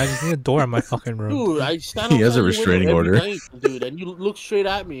let you in. I just need a door in my fucking room. Dude, I stand He has outside a your restraining window every order. night, dude, and you look straight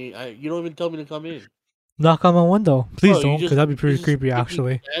at me. You don't even tell me to come in. Knock on my window, please Bro, you don't, just- because that'd be you pretty just creepy. fucking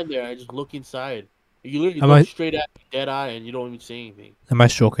Actually, stand there. I just look inside. You literally Am look I- straight at me, dead eye, and you don't even say anything. am I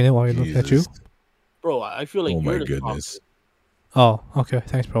stroking it while you're looking at you? Jesus. Bro, I feel like Oh you're my the goodness. Oh, okay.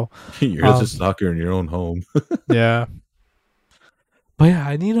 Thanks, bro. You're just a stalker in your own home. Yeah. But yeah,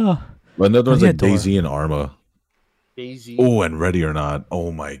 I need a. But another one's Yeah, like door. Daisy and Arma. Daisy. Oh, and Ready or Not.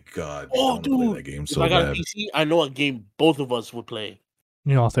 Oh my god. Oh, I want to play dude. that game If so I got a bad. PC, I know a game both of us would play.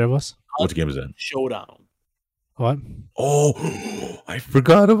 You know, all three of us. What game is that? Showdown. What? Oh, I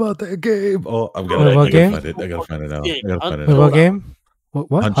forgot about that game. Oh, I What gotta game? find it. I gotta find it now. Yeah, I gotta find it What now. about game?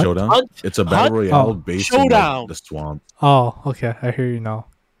 What? Hunt Hunt? Showdown. Hunt- It's a battle Hunt- royale Oh. based in Showdown. like, the swamp. Oh, okay. I hear you now.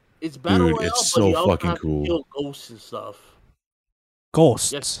 It's battle Dude, royale, it's but so you also fucking have to cool. kill ghosts and stuff. You have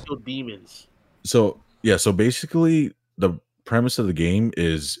Ghosts. to kill demons. So so basically the premise of the game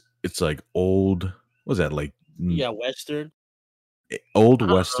is it's like old. What was that like? Yeah, Western. Old I don't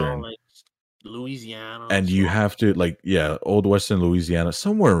know, Western. like Louisiana. And you stuff. have to old Western Louisiana,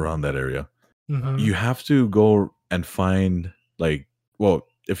 somewhere around that area. Mm-hmm. You have to go and find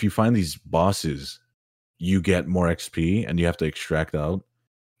if you find these bosses, you get more XP and you have to extract out.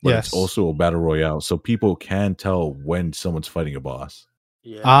 But Yes. it's also a battle royale, so people can tell when someone's fighting a boss.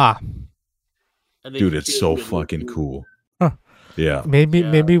 Yeah. Ah, And they Dude, can it's kill so you and loot fucking you. cool. Huh. Yeah. maybe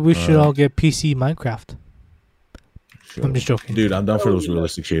Yeah. we should all get PC Minecraft. Sure. I'm just joking. Dude, I'm down for Oh, those yeah.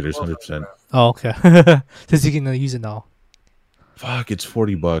 realistic shaders, 100%. Oh, okay. Since you can use it now. Fuck, it's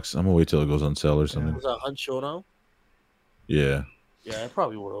 $40. I'm gonna wait till it goes on sale or something. Was that Hunt Showdown? Yeah. Yeah, I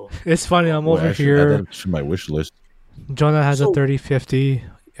probably will. It's funny. I'm Boy, over I should add here. that to my wish list. Jonah has a So- 3050.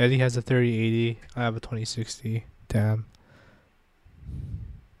 Eddie has a 3080. I have a 2060. Damn.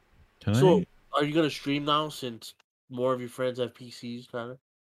 Can So, I? are you gonna stream now since more of your friends have PCs, Tyler?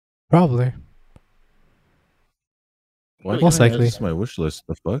 Probably. Why Most can't I add likely. this to my wish list?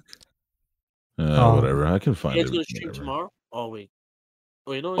 The fuck? Oh. Whatever. I can find You guys it. gonna stream whatever. tomorrow? Oh wait.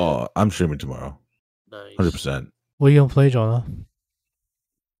 Oh, you know. Oh, I'm streaming tomorrow. Nice. 100%. What are you gonna play, Jonah?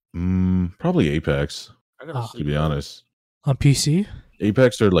 Probably Apex, I gotta Oh. sleep. to be honest. On PC?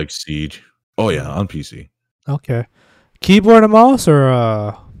 Apex or like Siege. Oh yeah, on PC. Okay. Keyboard and mouse or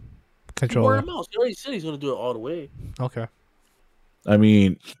Keyboard controller? and mouse. He already said he's gonna do it all the way. Okay. I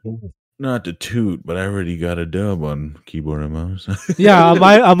mean, not to toot, but I already got a dub on keyboard and mouse. Yeah,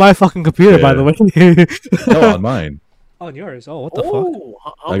 on my fucking computer, by the way. No, on mine. On yours. Oh, what the fuck? Oh,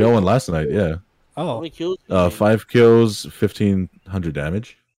 how I got many- one last night. Yeah, How Oh, many kills? did you make? 5 kills, 1,500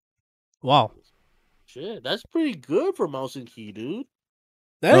 damage. wow. Shit, that's pretty good for mouse and key, dude.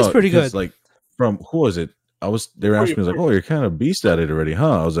 That is No, pretty because, good. Like from who was it? They were asking me like, "Oh, you're kind of beast at it already,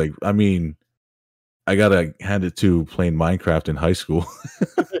 huh?" I was like, I mean, I gotta hand it to playing Minecraft in high school.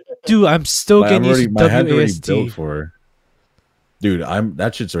 Dude, I'm still getting used to my hand's already built WASD. for. Dude,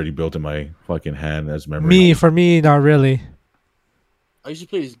 that shit's already built in my fucking hand as memory. For me, not really. I used to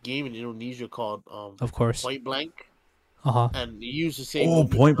play this game in Indonesia called Of course. Point Blank, Uh-huh. and you use the same. Oh,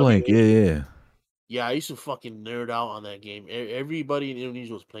 movement Point Blank. WASD. Yeah. Yeah, I used to fucking nerd out on that game. Everybody in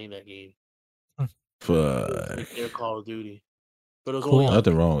Indonesia was playing that game. It was Fuck. like their Call of Duty, but it was Cool. only on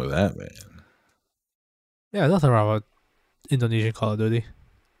Nothing wrong with that, man. Yeah, nothing wrong with Indonesian Call of Duty.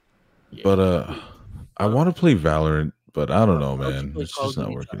 Yeah. But I want to play Valorant, but I don't know, Why don't you man. play It's Call of just not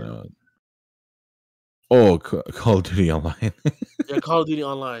Duty, working China? out. Oh, Call of Duty Online. Yeah, Call of Duty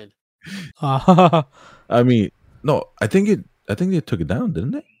Online. Uh, I mean, no, I think they took it down,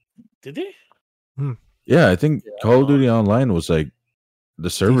 didn't they? Did they? Yeah, I think Yeah, Call of Duty honestly. Online was like the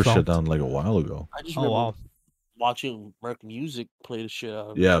server shut Defunct. down like a while ago. I just oh remember wow. watching Merc Music play the shit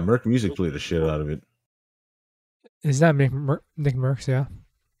out of it. Yeah, Merc Music played the shit out of it. Is that Nick Merckx? Yeah.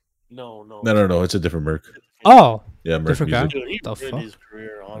 No. No, it's a different Merc. Oh. Yeah, Merc Different guy? Music. Dude, he The ruined fuck? his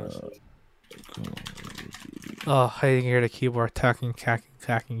career, honestly. Oh, I didn't hear the keyboard cacking.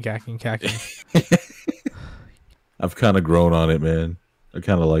 I've kind of grown on it, man. I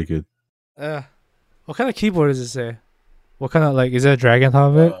kind of like it. What kind of keyboard does it say? What kind of is it a drag on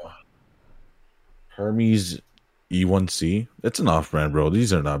top of it? Hermes E1C. It's an off-brand, bro.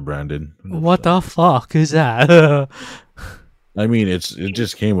 These are not branded. What the fuck is that? I mean, it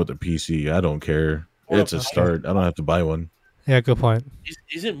just came with the PC. I don't care. It's a start. I don't have to buy one. Yeah, good point.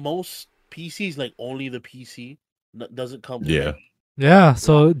 Isn't most PCs like only the PC? Doesn't come with Yeah. like, Yeah,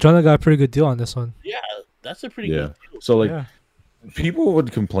 so Jonah got a pretty good deal on this one. yeah, that's a pretty Yeah. good deal. So like Yeah. people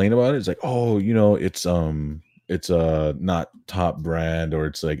would complain about it. It's like, oh, it's not top brand, or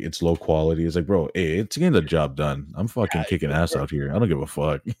it's like it's low quality. It's like, bro, hey, it's getting the job done. I'm fucking kicking ass out here. I don't give a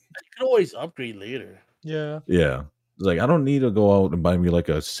fuck. You can always upgrade later. Yeah. Yeah. It's like I don't need to go out and buy me like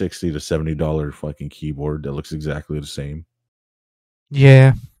a $60 to $70 fucking keyboard that looks exactly the same.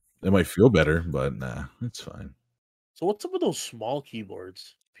 Yeah. It might feel better, but nah, it's fine. So what's up with those small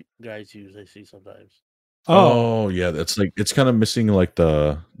keyboards guys use? I see sometimes. Oh yeah, that's like it's kind of missing like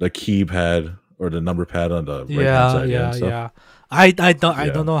the keypad or the number pad on the right hand side. Yeah. I don't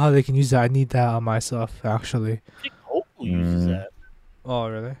Yeah. know how they can use that. I need that on myself actually. I think Opal uses that. Oh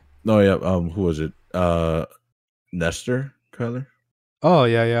really? No, yeah. Who was it? Nestor Kyler. Oh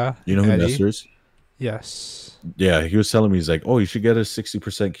yeah. You know who Eddie? Nestor is? Yes. Yeah, he was telling me, he's like, oh, you should get a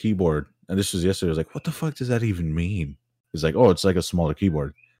 60% keyboard. And this was yesterday. I was like, what the fuck does that even mean? He's like, oh, it's like a smaller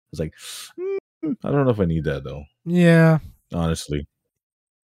keyboard. I was like, I don't know if I need that though. Yeah. Honestly.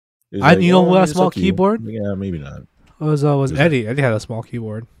 He's You know what, a it's small up to you." keyboard? Yeah, maybe not. It was Who's that? Eddie. Eddie had a small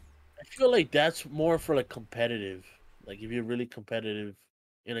keyboard. I feel like that's more for like competitive. Like if you're really competitive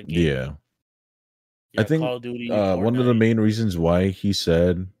in a game. Yeah. I think Call of Duty, one of the Fortnite. main reasons why he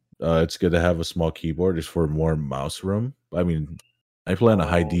said it's good to have a small keyboard is for more mouse room. I mean, I play on a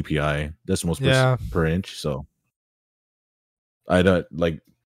high Oh. DPI decimals Yeah. per inch, so I don't like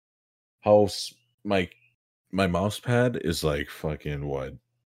how my mouse pad is like fucking what?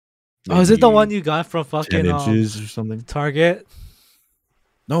 Oh, is it the maybe one you got from 10 fucking inches or something? Target?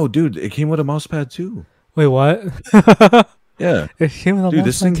 No, dude, it came with a mouse pad too. Wait, what? Yeah, It came with a dude,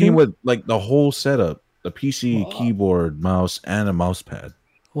 this mouse thing pad came too? with like the whole setup: the PC, Wow. keyboard, mouse, and a mouse pad.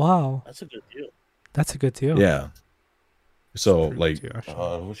 Wow, That's a good deal. that's a good deal. Yeah. So pretty like, good too, actually.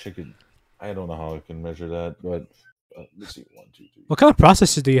 I wish I could. I don't know how I can measure that, but let's see. 1, 2, 3. What kind of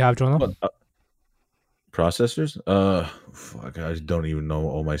processors do you have, Jonah? But, processors? Fuck, I don't even know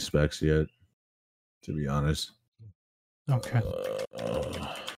all my specs yet. To be honest. Okay.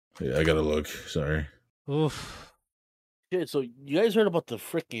 Yeah, I gotta look. Sorry. Oof. Yeah, so you guys heard about the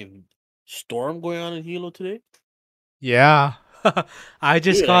freaking storm going on in Hilo today? Yeah. I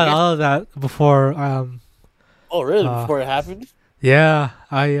just Dude, got I guess- all of that before. Oh, really? Uh, Before it happened? Yeah,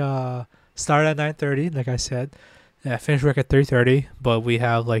 I started at 9:30, like I said. I finished work at 3:30, but we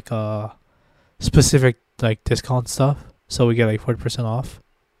have like specific like discount stuff, so we get like 40% off.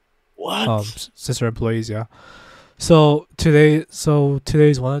 What? Since we're employees, yeah. So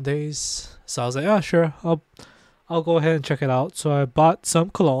today's one of the days. So I was like, yeah, sure, I'll go ahead and check it out. So I bought some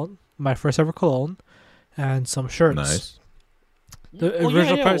cologne, my first ever cologne, and some shirts. Nice. The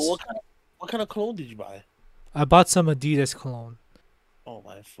original price. What kind of cologne did you buy? I bought some Adidas cologne. Oh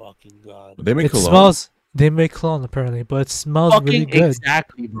my fucking god! They make It cologne. smells. They make cologne apparently, but it smells Fucking really good.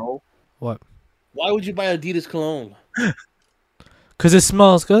 exactly, bro. What? Why would you buy Adidas cologne? Cause it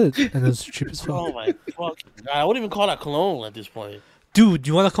smells good and it's cheap as fuck. Oh my fucking god! I wouldn't even call that cologne at this point. Dude,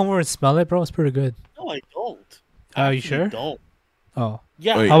 you wanna come over and smell it, bro? It's pretty good. No, I don't. Are you Actually sure? Don't. Oh,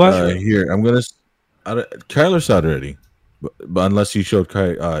 Yeah. Wait, How about- here Kyler saw it already, but unless you showed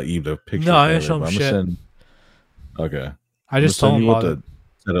Eve the picture. No, of I didn't Kyler, show him but I'm shit. gonna send. Okay, I I'm gonna just told send him you what about it.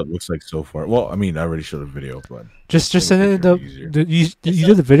 the setup looks like so far. Well, I mean, I already showed a video, but Just take a send it in picture the. easier. You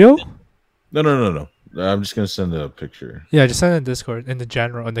did the video? No. I'm just gonna send a picture. Yeah, just send it in Discord in the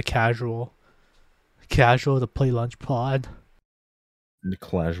general in the casual, the play lunch pod, The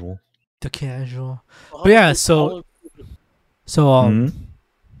casual. the casual. How But yeah, much- so Hmm? what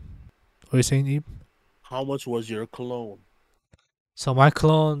are you saying, Eve? how much was your cologne? So my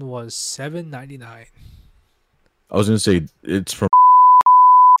cologne was $7.99. I was gonna say it's from.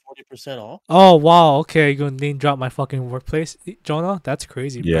 40% off. Oh wow, okay, you're gonna name drop my fucking workplace, Jonah? That's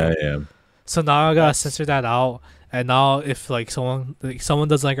crazy, bro. Yeah, I am. So now I gotta That's- censor that out. And now if like someone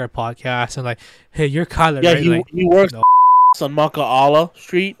doesn't like our podcast and like, hey, you're Kyler, Yeah, right? he Like, he works no. on Makaala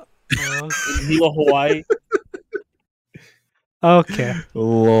Street uh, in Hilo, Hawaii. okay,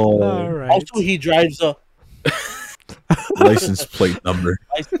 Lol. all right. Also, he drives a License plate number.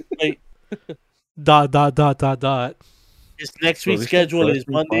 license plate. Dot. His next Bro, week's this schedule is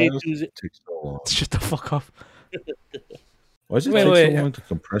compressor Monday, files Tuesday. takes so long. Shut the fuck up. Why does it Wait, take wait, so long to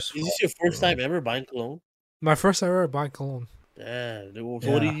compress? Is this your first time ever buying cologne? My first ever buying cologne. Damn. So what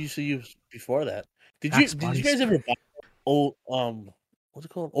Yeah. did you used to use before that? Did Axe you body guys ever spray. buy old what's it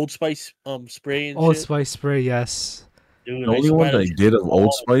called? Old Spice spray and Old shit? Spice spray, yes. Dude, The I only used to one buy that that I shit did of all Old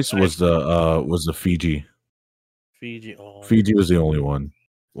the Spice time. was the Fiji. Fiji. Oh, Fiji was the only one.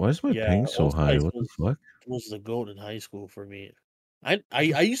 Why is my yeah, ping so Old high? Spice What the fuck? was the goat in high school for me. I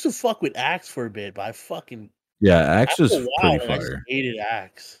used to fuck with Axe for a bit, but Yeah, Axe after was a while, pretty I just fire. hated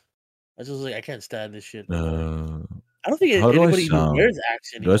Axe. I just was like, I can't stand this shit. No more. Uh, I don't think how do I anybody even sound? wears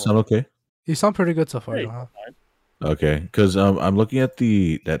Axe Do anymore. I sound okay? You sound pretty good so far, Hey, huh? fine. Okay, because I'm looking at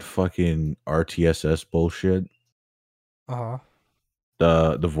that fucking RTSS bullshit, Uh-huh.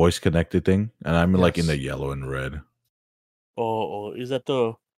 the voice connected thing, and I'm like in the Yes. yellow and red. Oh, is that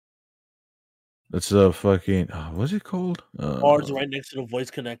the That's the fucking what's it called? bars right next to the voice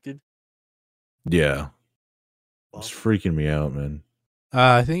connected? Yeah, Well, it's freaking me out, man.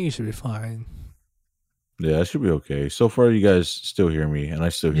 I think you should be fine. Yeah, that should be okay. So far, you guys still hear me, and I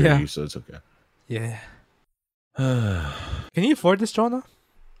still hear Yeah. you, so it's okay. Yeah. What Can you afford this, Jonah?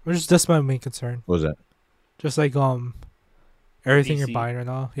 Or is this my main concern? was that? Just like everything you're PC. buying right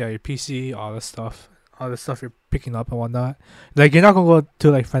now. Yeah, your PC, all the stuff you're picking up and whatnot. Like you're not gonna go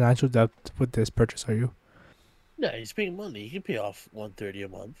to like financial debt with this purchase, are you? yeah, he's paying money. He can pay off $130 a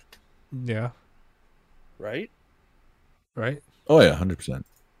month, Yeah. right? Right? Oh yeah, 100%.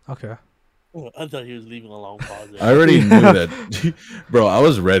 Okay. Oh, I thought he was leaving a long pause. I already knew that, bro. I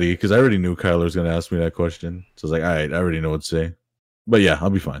was ready because I already knew Kyler was gonna ask me that question. So I was like, all right, I already know what to say. But yeah, I'll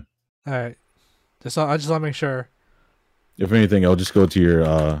be fine. Alright. I just wanna make sure. If anything, I'll just go to your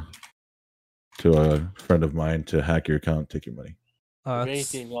to a friend of mine to hack your account, take your money. If That's-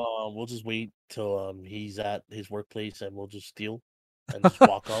 anything, we'll just wait till he's at his workplace and we'll just steal and just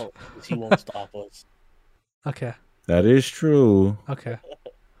walk out because he won't stop us. Okay. That is true. Okay.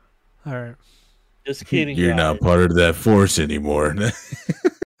 Alright. Just kidding. You're not guys. part of that force anymore.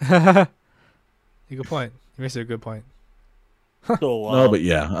 Good point. You made a good point. So, No, but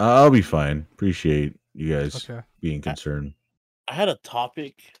yeah, I'll be fine. Appreciate you guys Okay. being concerned. I had a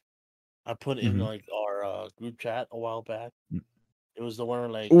topic I put in Mhm. like our group chat a while back. Mm. It was the one where,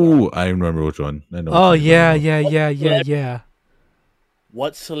 like, Ooh, I remember which one. I know. which Oh one you're yeah, talking about. yeah.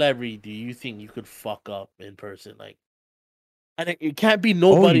 what celebrity do you think you could fuck up in person? Like, and it can't be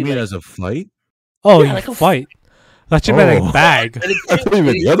nobody. Oh, you mean like, as a fight? Oh, Yeah, you like a fight. That you meant Oh. like bag. and it I can't thought you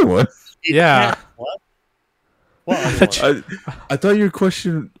meant be- the other one. it Yeah. can't- What? What other thought one? I thought your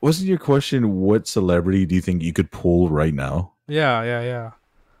question wasn't your question. What celebrity do you think you could pull right now? Yeah.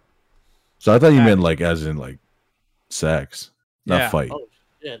 So I thought you Bag. meant like as in like sex, not Yeah. fight. Oh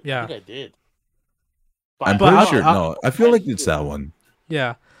shit! Yeah. I think I did. I'm But pretty I'll- sure. I'll- No, I feel like it's that one.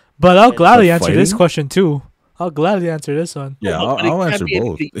 Yeah. But I'll And gladly the answer this fighting? question too. I'll gladly answer this one. Yeah, No, but it I'll can't answer be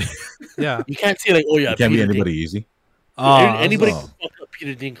both. anything. Yeah. You can't say like, oh yeah, It can't be Peter anybody easy. Anybody oh. can fuck up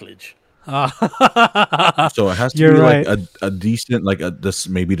Peter Dinklage. So it has to You're be right. like a decent, like this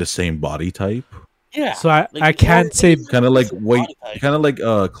maybe the same body type, Yeah. So I Like, can't say kind of like Same weight, body type. kind of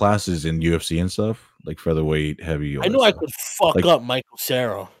like classes in UFC and stuff, like featherweight, heavy. all I that know I stuff. could fuck Like- up Michael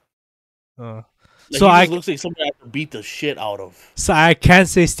Sarah. uh, Like, So he I- just looks like somebody I could beat the shit out of. so I can't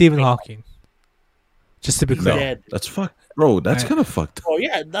say Stephen Hawking. Just to be He's clear. No, dead. that's fucked, bro. That's Right. kind of fucked. up. Oh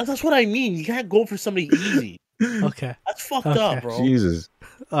yeah, that's what I mean. You can't go for somebody easy. Okay. That's fucked Okay. up, bro. Jesus,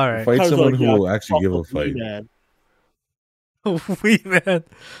 All right. fight Kyle's someone like, who yeah, will actually fuck give a up me, fight. man. We man.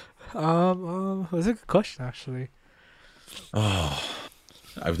 That's a good question actually. Oh,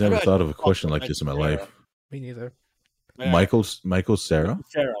 I've I know never I thought could of a fuck question up like Michael this in my Cera. life. Me neither. Like, Michael Sarah? Michael Cera.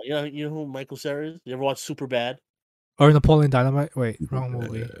 You know who Michael Cera is? You ever watch Super Bad? Or Napoleon Dynamite. Wait, wrong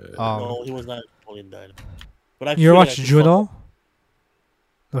movie. No, he was not Napoleon Dynamite. But I You ever feel like I watched could fuck Juno? up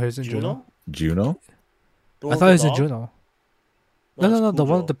No, he was in Juno. Juno? The I one thought with he was the in dog? Juno. No, No, it's the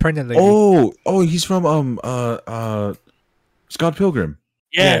one with Cujo. the pregnant lady. Oh, he's from Scott Pilgrim.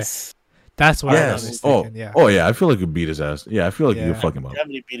 Yes. That's what I Yes. was thinking. Yeah. Yeah. I feel like you beat his ass. Yeah, I feel like you Yeah. could fuck him up.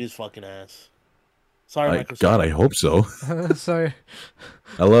 Definitely beat his fucking ass. Sorry, Michael God, Cera. I hope so. Sorry.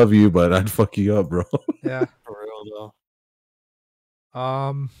 I love you, but I'd fuck you up, bro. Yeah. For real, though.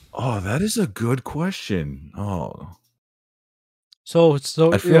 Oh, that is a good question. Oh, So I you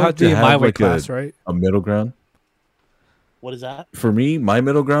feel have like to be to in my have weight like class, right? a middle ground. What is that? For me, my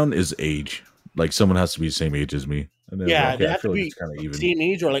middle ground is age. Like someone has to be the same age as me. And then Yeah, okay, they I have to feel like be it's kind of even. same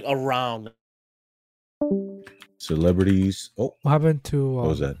age or like around. Celebrities. Oh, What happened to? what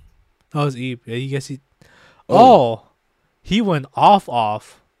was that? That was Eve. Yeah, you guess he. Oh. He went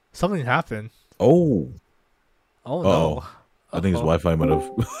off. Something happened. Oh, Oh Uh-oh. no. I think his Wi-Fi might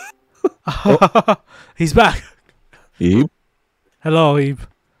have. He's back. Eve? Hello, Eve.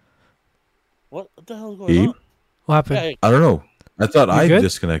 What the hell is going Eve? on? What happened? Hey, I don't know. I thought You I good?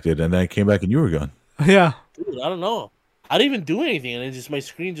 disconnected and then I came back and you were gone. Yeah. dude, I don't know. I didn't even do anything, and it just my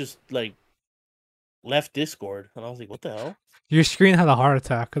screen just like left Discord, and I was like, "What the hell?" Your screen had a heart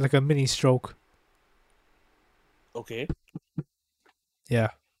attack, like a mini stroke. Okay. Yeah.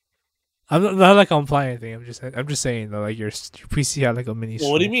 I'm not like I'm implying anything. I'm just saying that like your PC had like a mini Well,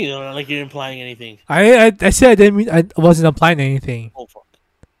 stroke. what do you mean? Like you're implying anything? I said I didn't mean I wasn't implying anything. Oh fuck,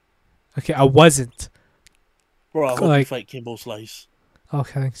 Okay, I wasn't. bro! I hope you Like- fight Kimbo Slice.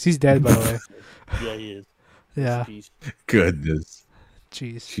 Okay, he's dead by the way. Yeah, he is. Yeah. Peace. Goodness.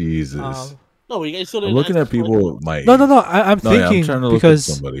 Jeez. Jesus. No, but you guys still I'm didn't. looking answer at the people my No. I'm No, yeah, I'm thinking trying to look at because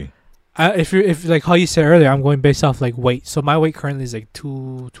somebody. if like how you said earlier, I'm going based off like weight. So my weight currently is like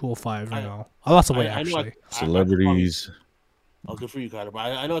 205 right now. I lost some weight I know actually. Celebrities. Oh, good for you, Kyler. But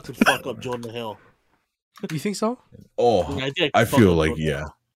I know I could fuck up Jonah Hill. You think so? Oh, I think I could fuck feel up like Jonah yeah.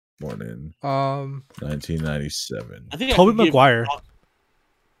 Hill. More than 1997. I think Tobey I could give- Maguire.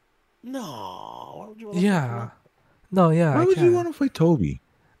 No. Why would you wanna Yeah. fuck No, yeah. Why I would you can. want to fight Toby?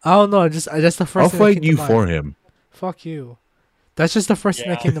 I don't know. That's the 1st I'll thing that fight came you to for mind. him. Fuck you. That's just the first thing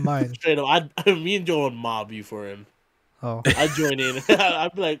that Yeah. came to mind. Straight up, me and Joe would mob you for him. Oh. I'd join in.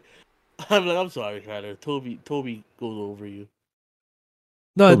 I'm sorry, Kyler. Toby goes over you.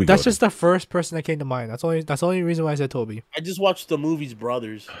 No, Toby that's Goated. just the first person that came to mind. That's the only reason why I said Toby. I just watched the movies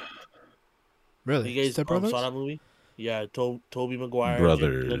Brothers. Really? You guys Step Brothers? saw that movie? Yeah, Toby Maguire, Jake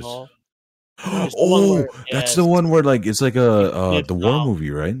Brothers. Gyllenhaal. It's the one Oh, where- that's yes. the one where like it's like a flips the war out.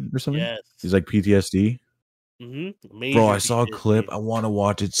 movie, right? Or something. Yes. He's like PTSD. Mm-hmm. Bro, I saw a clip. I want to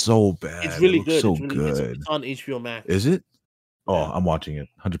watch it so bad. It's really it looks good. So it's really good. It's on HBO Max. Is it? Oh, Yeah. I'm watching it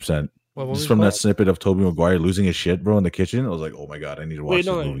 100%. What Just movie's from called? that snippet of Toby Maguire losing his shit, bro, in the kitchen. I was like, oh my god, I need to watch Wait,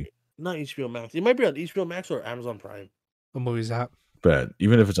 no, this movie. not HBO Max. It might be on HBO Max or Amazon Prime. What movie is that? But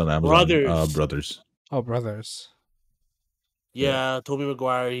even if it's on Amazon, Brothers. Brothers. Oh, Brothers. Yeah, Toby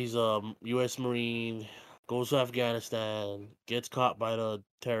Maguire. He's a U.S. Marine. Goes to Afghanistan. Gets caught by the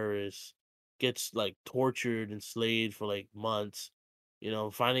terrorists. Gets like tortured, enslaved for like months.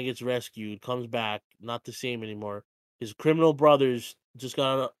 Finally gets rescued. Comes back, not the same anymore. His criminal brothers just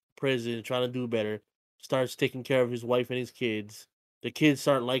got out of prison, trying to do better. Starts taking care of his wife and his kids. The kids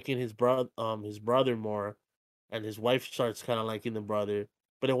start liking his brother more, and his wife starts kind of liking the brother.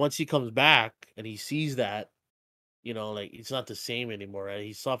 But then once he comes back and he sees that, like it's not the same anymore, right?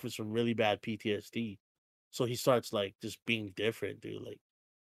 He suffers from really bad PTSD. So he starts like just being different, dude. Like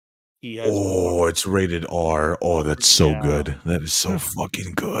he has Oh, it's rated R. Oh, that's so Yeah. good. That is so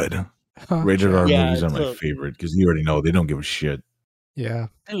fucking good. Huh. Rated R Yeah, movies are it's my a- favorite because you already know they don't give a shit. Yeah.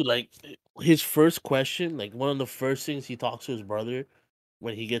 dude, like his first question, like one of the first things he talks to his brother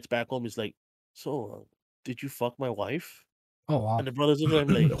when he gets back home is like, "So, did you fuck my wife?" Oh wow. And the brother's looking at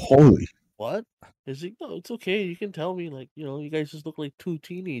him like, Holy. "What?" He's like, "No, it's okay. You can tell me. Like, you guys just look like two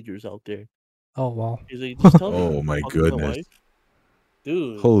teenagers out there." Oh wow. He's like, "Just tell me." Oh you my fucked goodness. wife."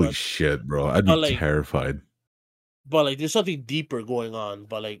 Dude. Holy but, shit, bro. I'd be but, like- terrified. but like, there's something deeper going on.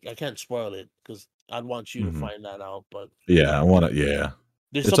 But like, I can't spoil it because I'd want you Mhm. to find that out. But Yeah, I want to. Yeah.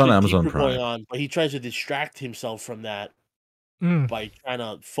 there's It's on something Amazon deeper going Prime. on. But he tries to distract himself from that Mm, by trying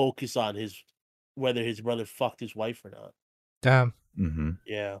to focus on whether his brother fucked his wife or not. damn. Mm-hmm.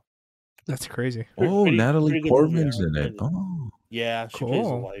 Yeah, That's crazy. Oh, pretty- Natalie pretty good movie, Portman's I in it. recommend it. Oh, yeah, she plays the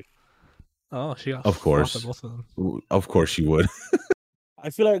Cool. wife. Oh, she got Of fucked course. by both of them. of course she would. I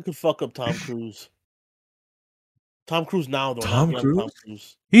feel like I could fuck up Tom Cruise. Tom Cruise now though, Tom not young Tom Cruise?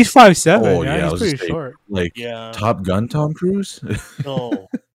 Cruise. He's 5'7". Oh Yeah, yeah, I he's was just pretty saying, short. like Yeah. Top Gun Tom Cruise. No.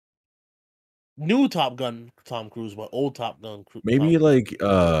 New Top Gun Tom Cruise, but old Top Gun. Maybe Tom like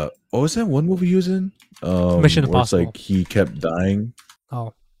what was that one movie he was in? Mission Where it's Impossible. like he kept dying.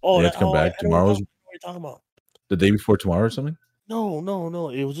 Oh, Oh, They had to come back. I know what Tomorrow's you're talking about. the day before tomorrow or something. No.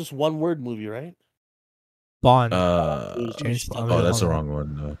 It was just one word movie, right? Bond. It was James Top Bond. Oh, Gun. that's the Hold on. wrong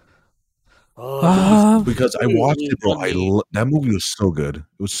one. No. Oh, dude, Because I Dude, watched it it, bro. was That movie was so good. It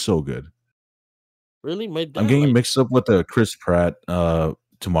was so good. really? My dad I'm getting like mixed up with the Chris Pratt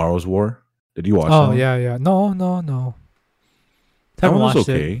Tomorrow's War. Did you watch that Oh one? yeah. No. That Haven't one was watched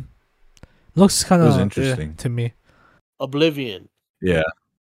it. okay. Looks kind It was of interesting. to me. Oblivion. Yeah.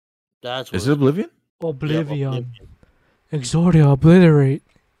 That's Is what it Oblivion? Oblivion. Exordia. Obliterate.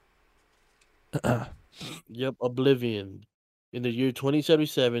 Yep, Oblivion. In the year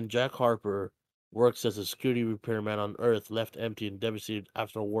 2077, Jack Harper works as a security repairman on Earth, left empty and devastated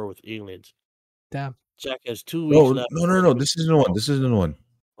after a war with aliens. Damn. Jack has 2 weeks No, left. no. This isn't the one. This isn't the one.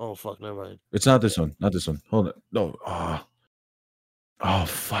 Oh fuck, never mind. It's not this one. Not this one. Hold on. No. Oh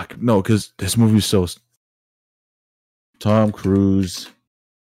fuck. No, because this movie is so. Tom Cruise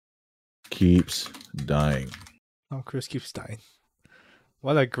keeps dying. Tom Cruise keeps dying.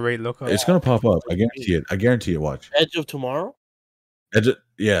 What a great look. It's gonna pop up. I guarantee it. I guarantee it. Watch. Edge of Tomorrow.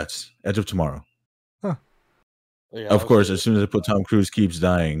 It's Edge of Tomorrow. Yeah, Of course, as soon as I put Tom Cruise keeps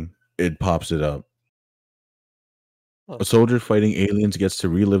dying, it pops it up. Huh. A soldier fighting aliens gets to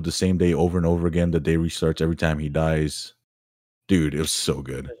relive the same day over and over again. The day restarts every time he dies. Dude, it was so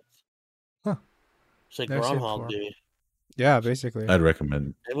good. It's like Never seen it Groundhog before. Day. Yeah, basically. I'd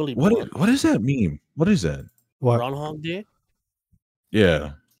recommend. Emily What Blunt. is that meme? What is that? What? Groundhog Day.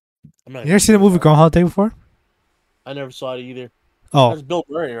 Yeah. I'm not You ever seen the movie Groundhog Day before? I never saw it either. Oh, That's Bill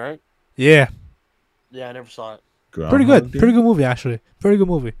Murray, right? yeah. Yeah, I never saw it. Pretty good. Pretty good movie, actually. Pretty good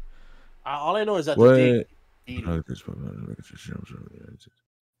movie. All I know is that What? the day.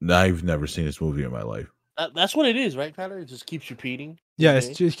 I've never seen this movie in my life. That's what it is, right, Tyler? It just keeps repeating. Yeah,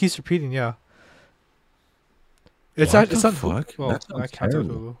 Okay. it keeps repeating, yeah. It's What it's the on fuck? Well, That sounds I can't tell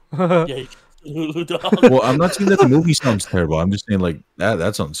terrible. Hulu. Yeah, Hulu dog. Well, I'm not saying that the movie sounds terrible. I'm just saying like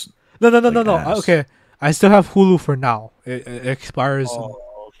that sounds No. like ass. Okay, I still have Hulu for now. It expires. Oh,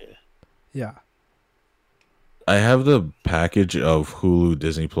 okay. Yeah. I have the package of Hulu,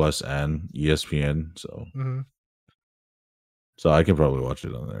 Disney Plus, and ESPN, so hmm I can probably watch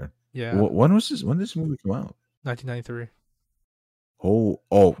it on there. Yeah. When was this? When did this movie come out? 1993. Oh,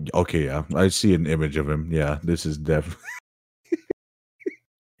 okay. Yeah, I see an image of him. Yeah, this is definitely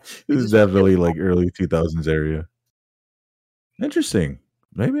this is definitely like early 2000s area. Interesting.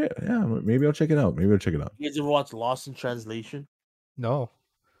 Maybe I'll check it out. You guys ever watch Lost in Translation? No.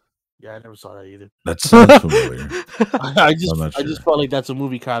 Yeah, I never saw that either. That sounds familiar. I not just sure. felt like that's a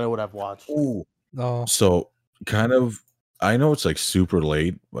movie kind of what I've watched. Oh, No. so kind of. I know it's like super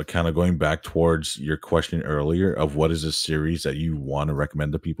late, but kind of going back towards your question earlier of what is a series that you want to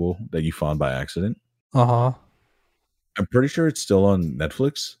recommend to people that you found by accident. Uh-huh. I'm pretty sure it's still on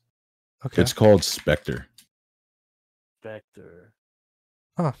Netflix. Okay. It's called Spectre. Spectre.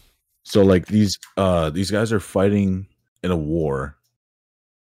 So like these guys are fighting in a war.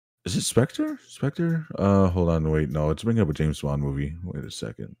 Is it Spectre? Spectre? Hold on, wait, no, it's bringing up a James Bond movie. Wait a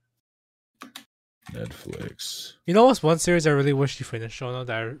second. Netflix. You know what's one series I really wish you finished, Shona,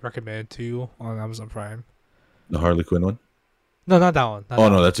 that I recommended to you on Amazon Prime? The Harley Quinn one? No, not that one. Oh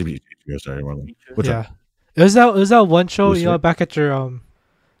no, that's a HBO. Sorry, wrong one. Which yeah. one? It was that one show, Bruce you know, Wayne? back at your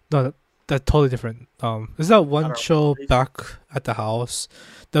no, that's totally different. Is that one don't show know. back at the house?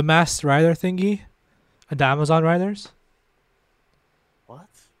 The Masked Rider thingy? The Amazon Riders? What?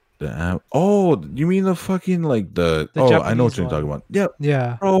 Oh, you mean the fucking like the The oh, I know what Japanese you're one. talking about. Yep.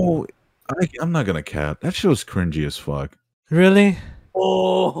 Yeah. Bro, I'm not gonna cap. That show's cringy as fuck. Really?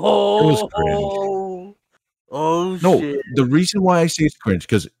 Oh, It was cringe. Oh No, shit! the reason why I say it's cringe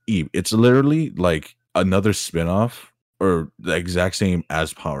because it's literally like another spin-off or the exact same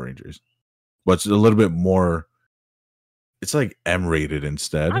as Power Rangers, but it's a little bit more. It's like M-rated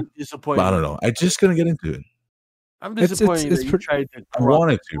instead. I'm But disappointed. I don't know. I just couldn't get into it. I'm It's- disappointed it's that you pretty- tried to. I corrupt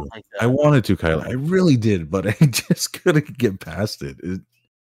wanted it to. like I that. wanted to, Kyle. I really did, but I just couldn't get past it.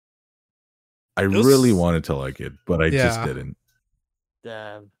 I was- really wanted to like it, but I just Yeah. didn't.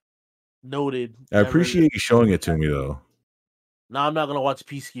 Damn. Noted. I appreciate you showing it to me, though. Now I'm not gonna watch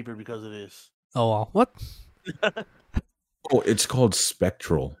Peacekeeper because of this. Oh well. What? Oh, it's called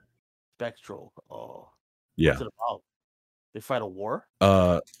Spectral. Spectral. Oh, Yeah. what's it about? They fight a war.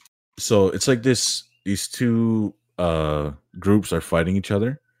 So it's like these two groups are fighting each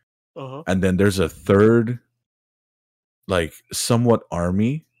other, Uh huh. and then there's a third like somewhat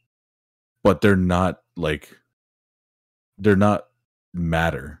army, but they're not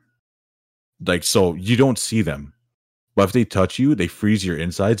matter. Like, so you don't see them, but if they touch you, they freeze your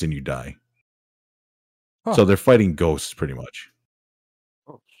insides and you die. Huh. So they're fighting ghosts pretty much.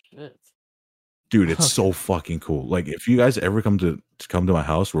 Oh shit! Dude, it's Okay. so fucking cool. Like, if you guys ever come to my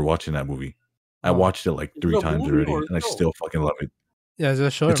house, we're watching that movie. I Oh. watched it like Is it 3 a times movie already, or a and I show? still fucking love it. Yeah, is it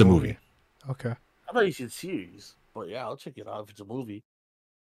a show It's or a movie? movie. Okay. I thought you said series, but yeah, I'll check it out if it's a movie.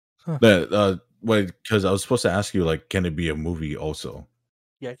 Because I was supposed to ask you, like, can it be a movie also?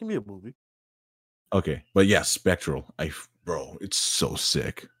 Yeah, it can be a movie. Okay, but yeah, Spectral. Bro, it's so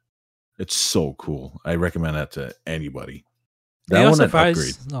sick. It's so cool. I recommend that to anybody. That You know, one an upgrade.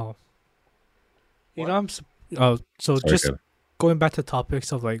 surprised? No. You What? know, so Sorry, just Kev. going back to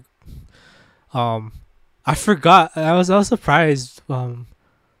topics of like, I forgot. I was surprised,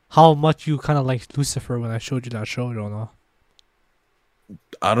 how much you kind of liked Lucifer when I showed you that show. I don't know.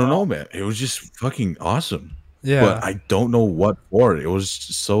 I don't know, man. It was just fucking awesome. Yeah. But I don't know what for. It was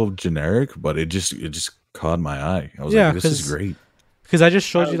so generic, but it just caught my eye. I was Yeah, like, this is 'cause- great. Because I just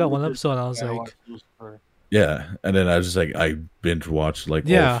showed you that really one did- episode, and I was yeah, I like, watched Lucifer. Yeah, and then I was just like, I binge watched like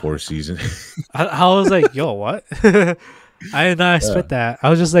Yeah. all 4 seasons. I was like, yo, what? I did not expect that. I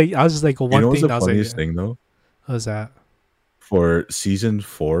was just like one You know what's thing. the I was funniest like, thing though? what was that? For season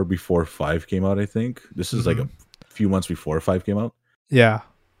 4 before 5 came out, I think this is like a few months before 5 came out. Yeah.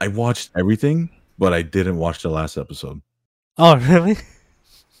 I watched everything, but I didn't watch the last episode. Oh, really?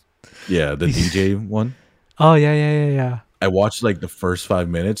 Yeah, the DJ one. Oh, yeah. I watched like the first 5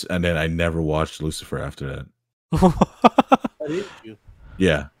 minutes, and then I never watched Lucifer after that. That is you.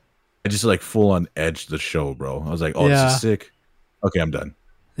 Yeah, I just like full on edged the show, bro. I was like, oh, Yeah. this is sick. Okay, I'm done.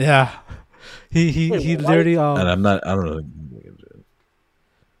 Yeah. He Wait, why- literally And I'm not. I don't know.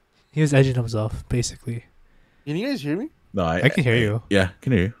 he was edging himself basically. Can you guys hear me? No, I can hear you. Yeah,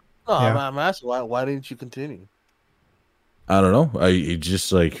 can hear you. No, Yeah. I'm asking why didn't you continue? I don't know. I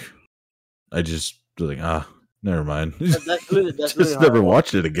just was like, never mind. That's literally Just how never I was.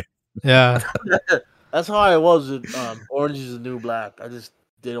 watched it again. Yeah. That's how I was with Orange is the New Black. I just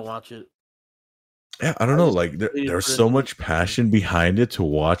didn't watch it. Yeah, I don't I know. just Like waited there's for it so to- much passion behind it to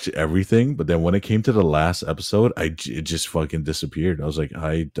watch everything, but then when it came to the last episode, it just fucking disappeared. I was like,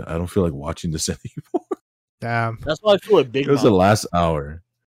 I don't feel like watching this anymore. Damn. That's why I feel like Big It was Mouth. the last hour.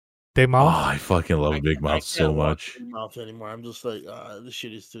 Big Oh, Mouth. I fucking love Big I Mouth can't so watch much. Big Mouth anymore. I'm just like, this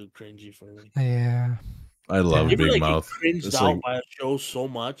shit is too cringy for me. Yeah. I love Yeah. You ever, Big like, Mouth. get cringed It's out like, by a show so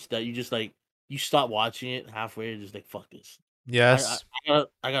much that you just like you stop watching it halfway and just like fuck this. Yes. I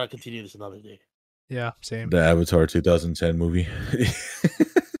gotta continue this another day. Yeah. Same. the Avatar 2010 movie.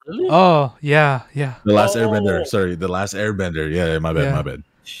 Really? Oh yeah. The Last Oh. Airbender. Sorry, The Last Airbender. Yeah, my bad, Yeah. my bad.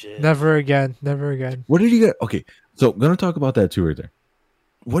 Shit. Never again. Never again. What did you get? Okay, so I'm gonna talk about that too right there.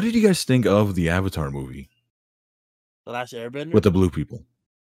 What did you guys think of the Avatar movie The Last Airbender. with the blue people?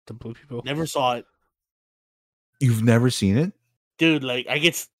 The blue people. Never saw it, You've never seen it? dude. Like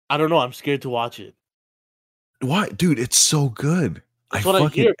I don't know. I'm scared to watch it. Why, dude? It's so good. That's what I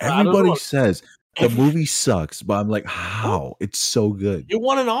hear, but I don't everybody know. says the movie sucks, but I'm like, how? It's so good. You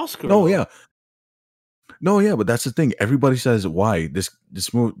won an Oscar. No, though. yeah. No, yeah, but that's the thing. Everybody says why this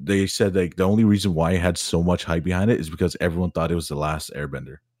movie. They said like the only reason why it had so much hype behind it is because everyone thought it was the last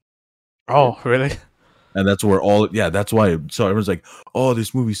Airbender, Oh really? and that's why. So everyone's like, "Oh,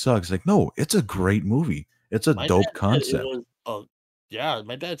 this movie sucks." Like, no, it's a great movie. It's a My dope dad said it concept, was, yeah,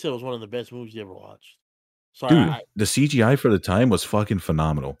 my dad said it was one of the best movies he ever watched. So dude. The CGI for the time was fucking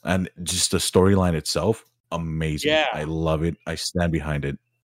phenomenal, and just the storyline itself, amazing. Yeah. I love it. I stand behind it.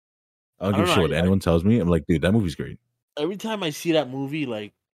 I don't I give a don't shit know, what I- anyone tells me. I'm like, dude, that movie's great. every time I see that movie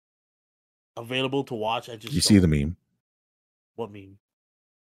like available to watch, I just You see don't- the meme, what meme?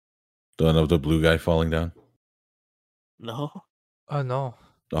 the one of the blue guy falling down. No, Oh no.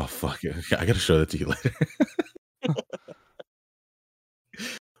 Oh fuck it! I gotta show that to you later.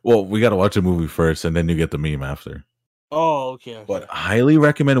 Well, we gotta watch a movie first, and then you get the meme after. oh okay. But I highly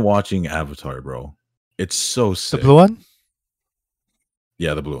recommend watching Avatar, bro. It's so The sick. blue one.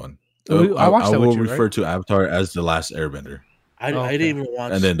 Yeah, the blue one. I watched that will with you, refer right? to Avatar as the last Airbender, I okay. didn't even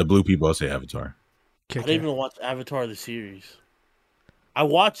watch. and then the blue people say Avatar. Okay. I didn't even watch Avatar the series. I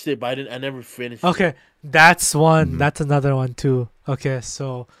watched it, but I didn't. I never finished. Okay, that's one. Mhm. That's another one too. Okay,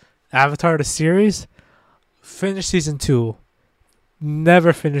 so Avatar the series, finished season 2,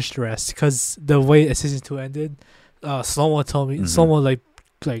 never finished the rest because the way season 2 ended, Sloan told me. Mhm. Sloan like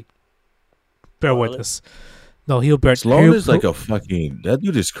bear Spoil it? witness. No, he'll bear. Sloan is like a fucking that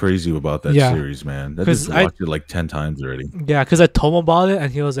dude is crazy about that Yeah. series, man. That 'Cause dude's watched it like 10 times already. yeah, because I told him about it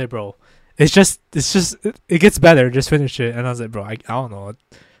and he was like, bro, it gets better. Just finish it, and I was like, bro, I don't know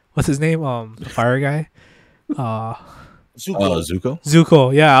what's his name, the fire guy, Zuko. Zuko.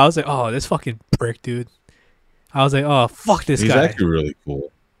 Zuko. Yeah, I was like, oh, this fucking prick, dude. I was like, oh, fuck this He's guy. actually really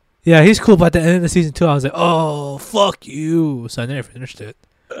cool. Yeah, he's cool. But at the end of the season 2, I was like, oh, fuck you. So I never finished it.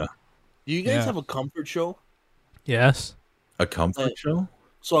 Yeah. Do you guys Yeah. have a comfort show? Yes. A comfort show?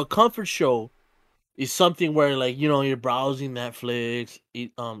 So a comfort show is something where, like, you know, you're browsing Netflix,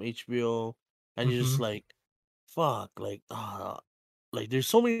 HBO, and you're just Mhm. like, fuck, like there's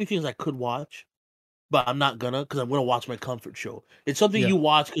so many things I could watch, but I'm not gonna, because I'm gonna watch my comfort show. It's something Yeah. you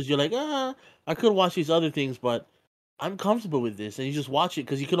watch because you're like, I could watch these other things, but I'm comfortable with this, and you just watch it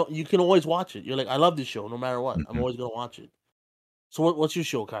because you can always watch it. You're like, I love this show, no matter what. I'm Mhm. always gonna watch it. So what's your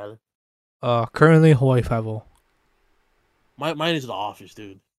show, Kyler? Currently Hawaii 5-0. Mine is The Office,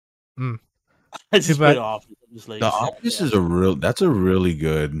 dude. Mm. I just But- play The Office. I'm just like, The Office is that's a really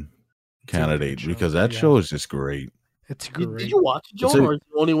good candidate show, because that yeah. show is just great. It's Did great. you watch it, It's Joan, a- or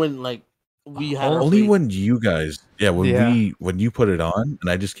only when like we had our Only free- when you guys, when Yeah. when you put it on, and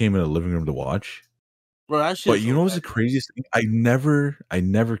I just came in the living room to watch. Bro, that shit's But you so know what's the bad. craziest thing? I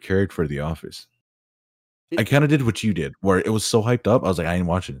never cared for The Office. I kind of did what you did, where it was so hyped up. I was like, I ain't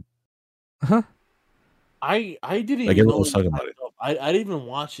watching it. I didn't Like even know everyone was it talking was about it. hyped up. I didn't even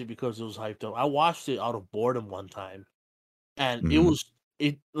watch it because it was hyped up. I watched it out of boredom one time, and Mhm.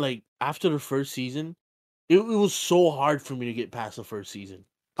 it like after the first season, it was so hard for me to get past the first season.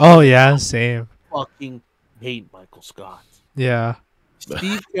 Oh yeah, same. Fucking hate Michael Scott. Yeah.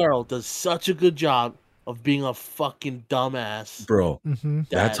 Steve Carell does such a good job of being a fucking dumbass. Bro, Mm-hmm.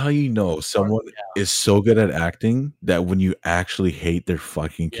 that's that- how you know someone is so good at acting that when you actually hate their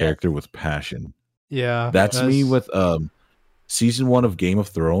fucking Yes. character with passion. Yeah. That's me with season 1 of Game of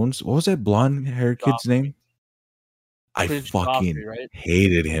Thrones. What was that blonde haired kid's name? I Prince fucking Joffrey, right?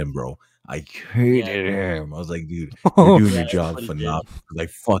 hated him, bro. I hated him. I was like, dude, you're Oh, doing Yeah, your job everybody did. phenomenal. I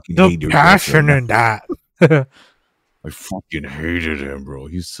fucking the hate your passion guts right in that. now. I fucking hated him, bro.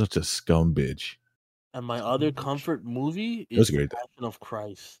 He's such a scum bitch. And my other comfort movie was is great. Passion of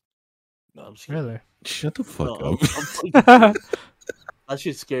Christ. No, I'm just kidding. Really? Shut the fuck No, up. I'm fucking kidding. That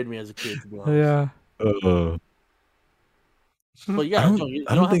shit scared me as a kid, to be honest. Yeah. But I yeah, don't, Joe, you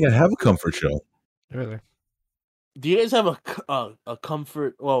I don't think I have a comfort show. Really. Do you guys have a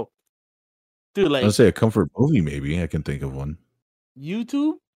comfort? Well, dude, like I'd say a comfort movie, maybe. I can think of one.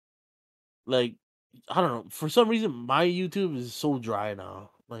 YouTube. Like, I don't know. For some reason, my YouTube is so dry now.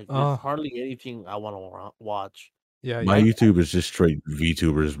 Like, Oh. there's hardly anything I want to watch. Yeah. My yeah. YouTube is just straight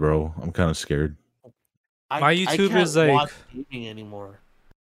VTubers, bro. I'm kind of scared. I My YouTube can't is, like- watch gaming anymore.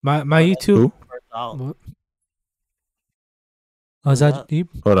 My But YouTube. Who? Burnt out. What? Oh, is that deep?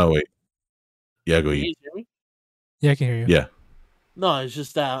 Hold on, wait. Yeah, go Can you eat. hear me? Yeah, I can hear you. Yeah. No, it's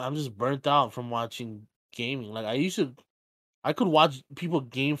just that I'm just burnt out from watching gaming. Like I could watch people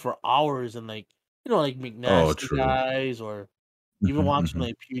game for hours and like like McNasty true. guys or even Mhm, watching mhm.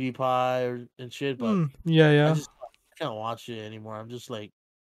 like PewDiePie and shit. But Yeah, I yeah. just can't watch it anymore. I'm just like,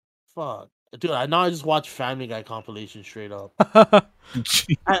 fuck, dude. I just watch Family Guy compilations straight up, and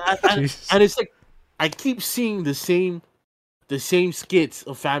Jeez. it's like I keep seeing the same skits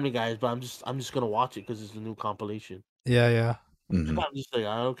of Family Guys, but I'm just gonna watch it because it's a new compilation. Yeah, yeah. Mhm. I'm just like,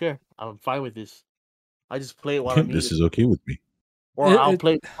 I don't care. I'm fine with this. I just play it while I'm This eating, is okay with me. or I'll it-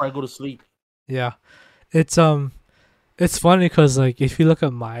 play it before I go to sleep. Yeah. It's funny because like if you look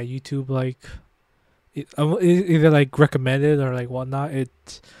at my YouTube like either like recommended or like whatnot,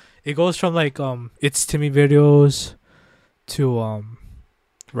 it goes from like it's Timmy videos to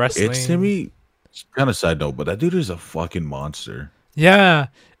wrestling. It's Timmy. Kind of side note, but that dude is a fucking monster. Yeah,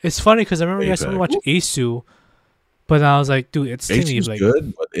 it's funny because I remember you guys told me to watch Apex. Asu, but then I was like, dude, it's Timmy. Ace's Like,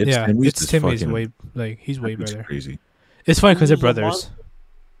 good, but it's yeah, Timmy's it's just Timmy's fucking, way like he's way it's better. crazy. It's funny because they're Who's the brothers. monster?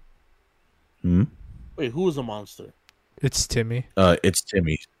 Hmm? Wait, who is a monster? It's Timmy. It's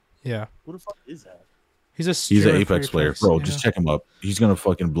Timmy. Yeah, Who the fuck is that? he's a He's streamer an for Apex player, Apex, bro. yeah. Just check him up. He's gonna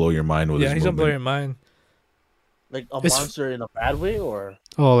fucking blow your mind with Yeah, his he's gonna blow movement. your mind. Like a It's- monster in a bad way, or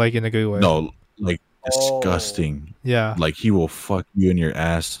Oh, like in a good way. No, like Oh. disgusting. Yeah, Like he will fuck you in your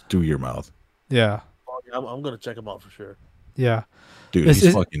ass through your mouth, yeah, Oh, yeah, I'm gonna check him out for sure. yeah. dude. It's- He's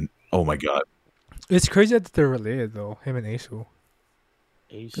it's- fucking. Oh my god. It's crazy that they're related though. Him and Asu.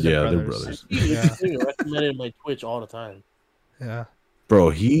 Ace. They're Yeah, they're brothers. brothers. Yeah, He recommended my Twitch all the time. yeah.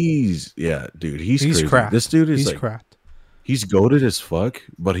 Bro, he's dude. He's crazy. cracked. This dude is He's like cracked. he's goated as fuck,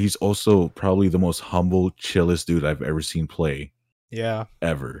 but he's also probably the most humble, chillest dude I've ever seen play Yeah.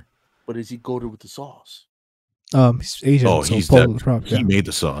 ever. But is he goated with the sauce? He's Asian. Oh, so he's Polo, that. probably, He yeah. made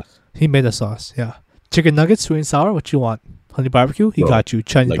the sauce. He made the sauce. Yeah. Chicken nuggets, sweet and sour. What you want? Honey barbecue, he Bro, got you.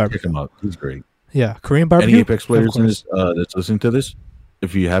 Chinese Like, check barbecue, him out. He's great. yeah. Korean barbecue. Any Apex Of players in course. this that's listening to this,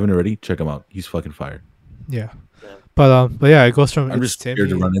 if you haven't already, check him out. He's fucking fire. Yeah, Yeah. but yeah, it goes from I'm it's just scared to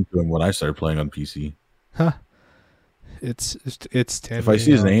Timmy. run into him when I start playing on PC. Huh? It's Timmy. If I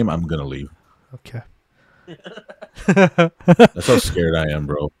see his name, I'm gonna leave. Okay. That's how scared I am,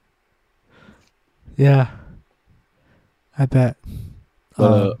 bro. Yeah, I bet.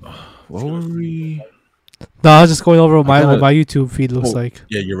 But what were we? No, I was just going over what I what gotta- my YouTube feed looks Oh, like.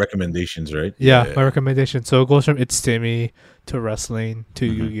 Yeah, your recommendations, right? Yeah, my recommendation. So it goes from It's Timmy to wrestling to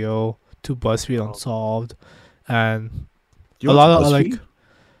Mhm. Yu-Gi-Oh to BuzzFeed Unsolved, and You a watch lot of BuzzFeed? like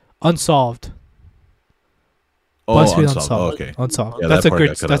Unsolved. Oh, BuzzFeed Unsolved. Unsolved. Oh, okay. Unsolved. Yeah, that's that a part great.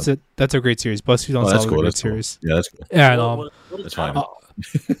 got cut That's out. a great series. BuzzFeed Oh, Unsolved that's is a cool. great That's cool. series. Yeah, that's cool. And What is That's that fine.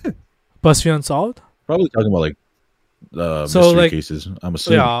 about? BuzzFeed Unsolved. Probably talking about like So, mystery like, cases. I'm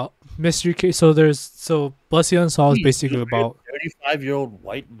assuming. Yeah, mystery case. So BuzzFeed Unsolved is basically about 35-year-old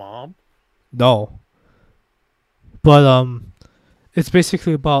white mom. no, but it's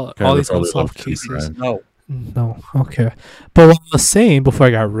basically about Kind all of these probably unsolved love true cases. crime. No. No, okay. But what I was saying before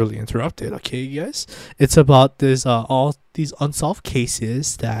I got really interrupted, okay, guys, it's about this all these unsolved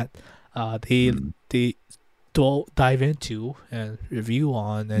cases that they Mm. they dive into and review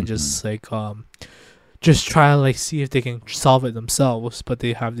on and just like just try to like see if they can solve it themselves. But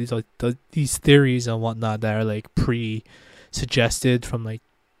they have these like these theories and whatnot that are like pre-suggested from like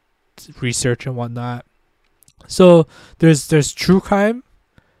research and whatnot. So there's true crime.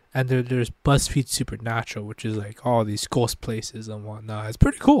 And there's BuzzFeed Supernatural, which is like all these ghost places and whatnot. It's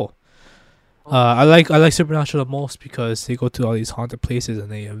pretty cool. I like Supernatural the most because they go to all these haunted places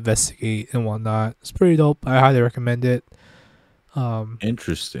and they investigate and whatnot. It's pretty dope. I highly recommend it.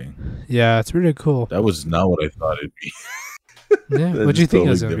 Interesting. Yeah, it's really cool. That was not what I thought it'd be. Yeah, That what do you is think it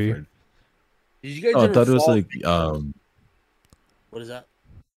was totally gonna be? different. Did you guys Oh, I ever thought it was fall like victim- What is that?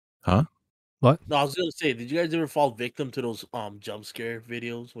 huh? What? No, I was gonna say, did you guys ever fall victim to those jump scare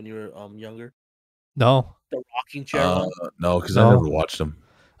videos when you were younger? No, The rocking chair one. No, because No. I never watched them.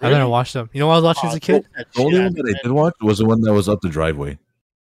 I never Really? watched them. You know what I was watching as a kid? That The only shit one that I had did watch was the one that was up the driveway.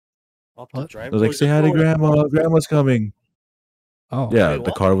 up the What? driveway. It was like, say hi to grandma. Grandma's coming. Oh, Yeah, Wait,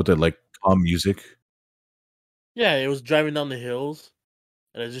 the what? car with the like calm music. Yeah, it was driving down the hills,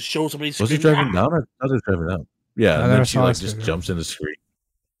 and it just showed somebody Was it screaming. driving down? I thought it was driving down. Yeah, I and never then she saw like this just video. jumps in the screen.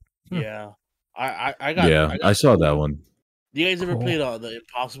 Yeah, I got. Yeah, I saw that one. Do you guys ever Cool. play the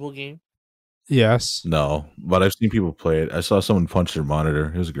Impossible game? yes. No, but I've seen people play it. I saw someone punch their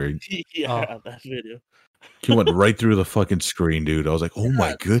monitor. It was great. Yeah, that video. He went right through the fucking screen, dude. I was like, oh my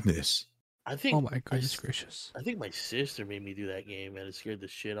Yeah. goodness. I think. Oh my goodness gracious. I think my sister made me do that game, and it scared the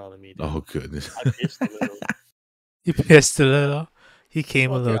shit out of me. Dude. Oh goodness. I pissed a little. He pissed a little. He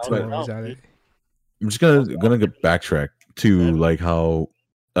came a Okay, little I too was over out, at dude. it. I'm just gonna get backtrack to like how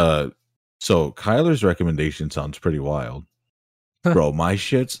so Kyler's recommendation sounds pretty wild. Bro, my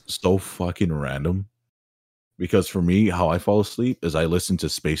shit's so fucking random. Because for me, how I fall asleep is I listen to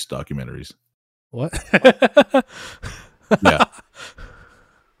space documentaries. What? Yeah.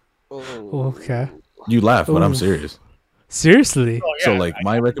 Okay. You laugh, but I'm Ooh. serious. Seriously? Oh, So yeah, like I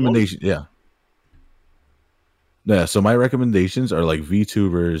my got recommendation, yeah. Yeah, so my recommendations are like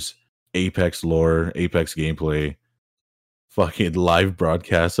VTubers, Apex lore, Apex gameplay, fucking live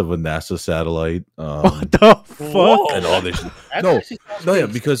broadcasts of a NASA satellite, What the fuck? Whoa. and all this shit. That No, actually sounds No, yeah,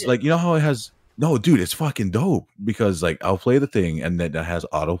 pretty because sick. like you know how it has no, dude, it's fucking dope. Because like I'll play the thing and then it has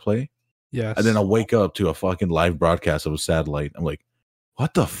autoplay, Yes. and then I'll wake up to a fucking live broadcast of a satellite. I'm like,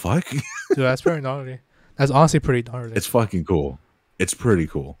 what the fuck? Dude, that's pretty gnarly. That's honestly pretty gnarly. It's fucking cool. It's pretty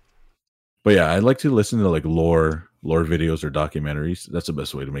cool. But yeah, I like to listen to like lore videos or documentaries. That's the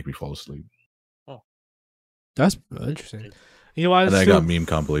best way to make me fall asleep. That's interesting. You know what? And then I got meme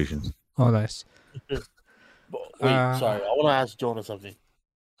compilations. Oh, nice. But wait, Uh, sorry. I want to ask Jonah something.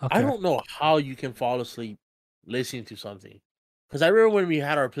 Okay. I don't know how you can fall asleep listening to something. Because I remember when we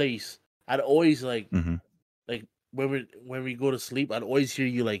had our place, I'd always like Mhm. when we go to sleep, I'd always hear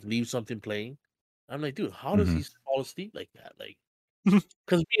you like leave something playing. I'm like, dude, how does Mhm. he fall asleep like that? Like,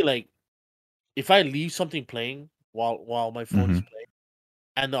 because me, like, if I leave something playing while my phone is Mhm. playing,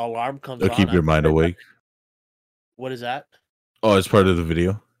 and the alarm comes It'll on, keep your mind awake. What is that? Oh, it's part of the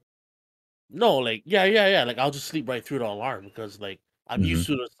video. No, like, yeah. Like, I'll just sleep right through the alarm because, like, I'm used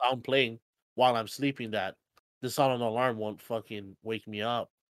to the sound playing while I'm sleeping. That the sound of the alarm won't fucking wake me up.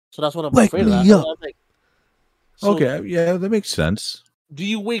 So that's what I'm Wake afraid of. me up. I'm like, so Okay, yeah, that makes sense. do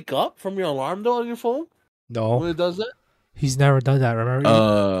you wake up from your alarm though on your phone when No, it does that? he's never done that.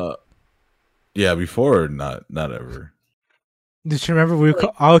 Remember? Yeah, before not ever. Did you remember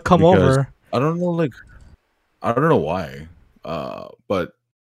I would come because- over? I don't know, like I don't know why. But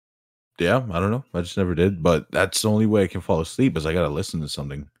yeah, I don't know. I just never did. But that's the only way I can fall asleep is I gotta listen to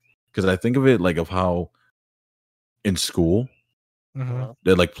something. Because I think of it like of how in school Mm-hmm. Uh-huh.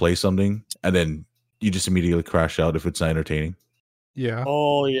 they like play something and then you just immediately crash out if it's not entertaining. Yeah.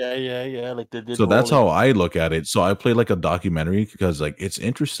 Oh yeah. Like they did So that's rolling. how I look at it. So I play like a documentary because like it's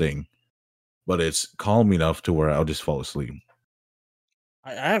interesting, but it's calm enough to where I'll just fall asleep.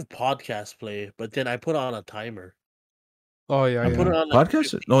 I have podcast play, but then I put on a timer. Oh yeah, I put it yeah. on like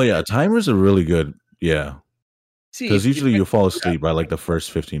Podcasts? 15 Oh yeah, minutes. timers are really good. Yeah. See, Because if usually I you could fall do that, asleep by like the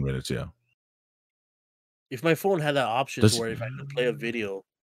first 15 minutes. Yeah. if my phone had that option to Does where if I could play a video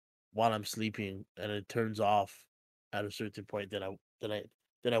while I'm sleeping and it turns off at a certain point, then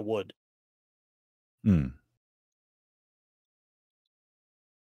I would. Hmm.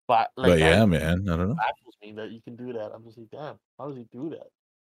 But But like yeah, I man, I don't know. baffles me that you can do that. I'm just like, damn, how does he do that?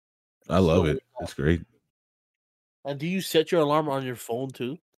 I Still love it. wake up. It's great. And do you set your alarm on your phone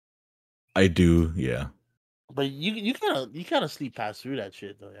too? I do. Yeah. But you kind of sleep past through that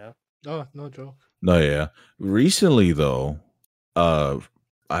shit though, yeah. Oh, no joke. No, yeah. Recently though, uh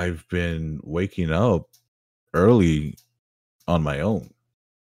I've been waking up early on my own.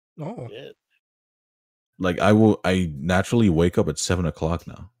 Oh, Shit. Like I naturally wake up at 7 o'clock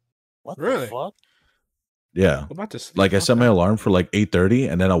now. What the really? fuck? Yeah. Go back to sleep. Like I Fuck set my that. alarm for like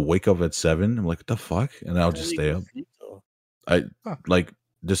 8:30 and then I'll wake up at 7. I'm like, what the fuck? And I'll How just do you stay go to up. sleep though? I Huh, like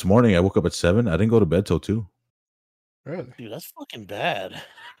this morning I woke up at 7. I didn't go to bed till 2. really? Dude, that's fucking bad.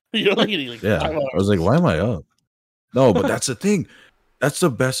 You're only getting like Yeah. 5 hours I was of like, why am I sleep. up? No, but that's the thing. That's the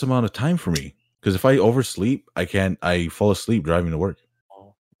best amount of time for me. Because if I oversleep, I fall asleep driving to work.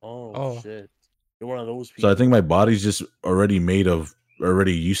 Oh Oh, shit. You're one of those So I think people. my body's just already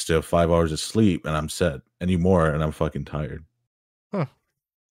used to 5 hours of sleep and I'm set anymore and I'm fucking tired. huh.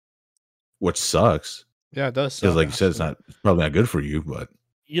 Which sucks. Yeah, it does Because suck like you said, actually. it's probably not good for you, but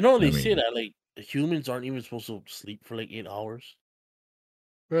I They say mean, that like humans aren't even supposed to sleep for like 8 hours.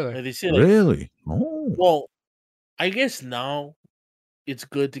 Really? Like they say like, really? Oh. well, I guess now it's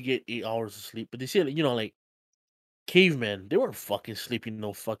good to get 8 hours of sleep, but they say like, like cavemen, they weren't fucking sleeping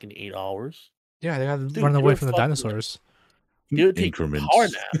no fucking 8 hours. Yeah, they gotta Dude, run away from the dinosaurs. they would take power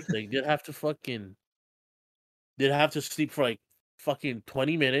Increments. naps. Like they'd have to sleep for like fucking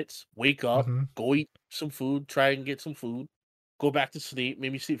 20 minutes, wake up, Mm-hmm. go eat some food, try and get some food, go back to sleep,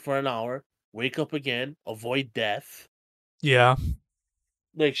 maybe sleep for an hour, wake up again, avoid death. Yeah.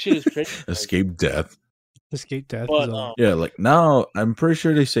 Like shit is crazy. Like, Escape death. Escape death is but Yeah, like now I'm pretty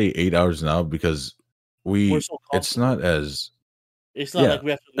sure they say 8 hours now because we're we so it's comfortable. not as It's not yeah, like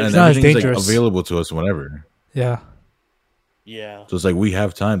we have to and It's lift not as everything's like dangerous. available to us whenever. Yeah. Yeah. So it's like we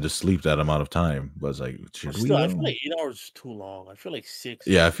have time to sleep that amount of time. But it's like, But should we still, I feel though? like 8 hours is too long. I feel like six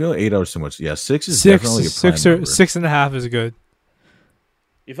Yeah, I is feel 8 hours too much. Yeah, 6 is Six, definitely a six prime or number. 6.5 is good.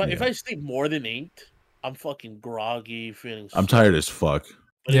 if Yeah. I sleep more than 8, I'm fucking groggy, feeling I'm slow. tired as fuck.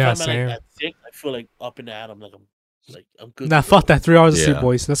 But if Yeah, I'm at like same. at 6, I feel like up and at 'em, like I'm good Nah, to go. fuck that. 3 hours of sleep, Yeah.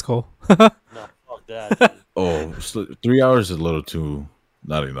 boys. Let's go. No, fuck that, dude. Oh, 3 hours is a little too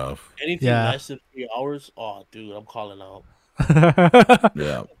not enough. Anything Yeah. less than 3 hours, oh, dude, I'm calling out.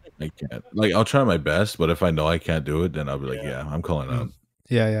 Yeah, I can't. Like, I'll try my best, but if I know I can't do it, then I'll be like, Yeah. yeah, I'm calling out.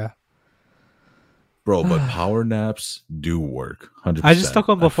 Yeah. Bro, but power naps do work. 100%. I just took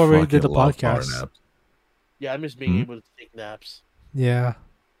one before we did the love power podcast. naps. Yeah, I miss being able to take naps, Yeah.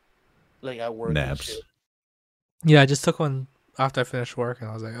 like at work and Naps. shit. Yeah, I just took one after I finished work, and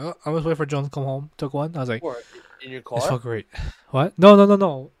I was like, oh, I was waiting for John to come home. Took one. I was like, Or in your this car? felt great. What?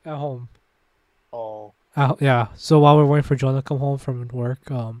 No. At home. Oh, Yeah. So while we are waiting for John to come home from work,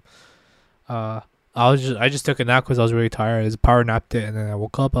 I just took a nap because I was really tired. I just power napped it, and then I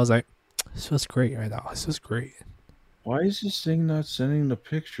woke up. I was like, this feels great right now. This is great. Why is this thing not sending the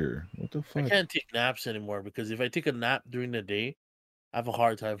picture? What the I fuck? can't take naps anymore because if I take a nap during the day, I have a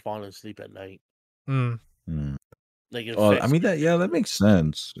hard time falling asleep at night. Mm. Like it Oh, I affects mean me. that makes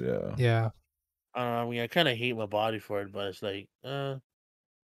sense. Yeah. Yeah. I don't know. I mean, I kind of hate my body for it, but it's like,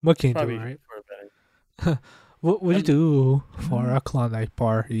 What can you do, probably right? for better. What would you And- do for a Klondike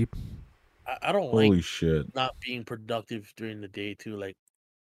bar, Eep? I don't like Holy shit. not being productive during the day too. Like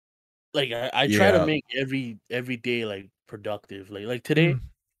I try to Yeah. make every day like productive. Like today, Mm.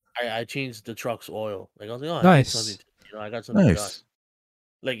 I changed the truck's oil. Like I was like, oh, I did Nice. something. I got something done. Nice.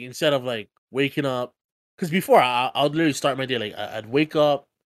 Like instead of like waking up, because before I'll literally start my day like I'd wake up,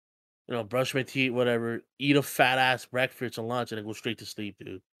 brush my teeth, whatever, eat a fat ass breakfast and lunch, and then go straight to sleep,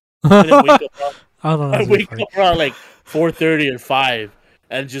 dude. And then wake up. I don't know. I That's really wake funny. up around like 4:30 or 5,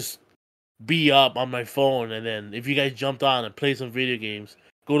 and just be up on my phone. And then if you guys jumped on and play some video games,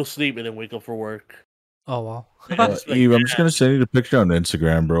 go to sleep, and then wake up for work. Oh wow. It's like, Eve, I'm just gonna send you the picture on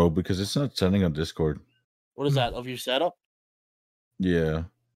Instagram, bro, because it's not sending on Discord. what is that of your setup? Yeah.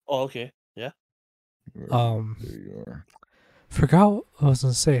 Oh, okay, yeah. Um, There you are. forgot what I was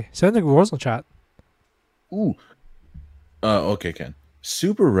gonna say. Send the Warzone chat. Ooh. Okay, Ken.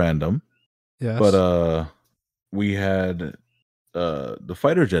 Super random, Yes. but we had the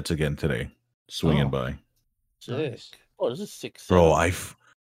fighter jets again today, swinging Oh. by. Sick. Nice. Oh, this is sick. Bro, setup.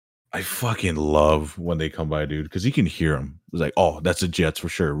 I fucking love when they come by, dude, because you can hear them. It's like, oh, that's the jets for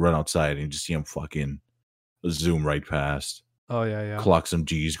sure. Run outside and you just see them fucking zoom right past. Oh yeah. Clock some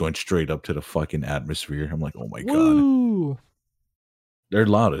G's going straight up to the fucking atmosphere. I'm like, oh my god, Woo! they're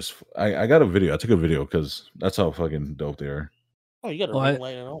loud as. I got a video. I took a video because that's how fucking dope they are. Oh, you got a Well, ring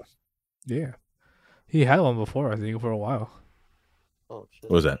light and all. Yeah. He had one before, I think, for a while. Oh shit.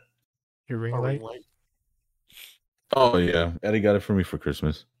 What was that? Your ring A light. ring light. Oh yeah, Eddie got it for me for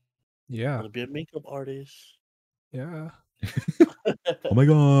Christmas. Yeah. Want to be a makeup artist? Yeah. Oh my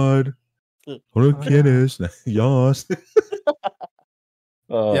god, Oh, ¿quién es? Yes.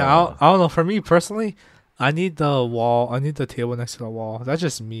 Yeah, I don't know. For me personally, I need the wall. I need the table next to the wall. That's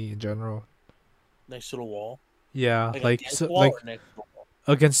just me in general. Next to the wall. Yeah, like against so, the wall like or next to the wall?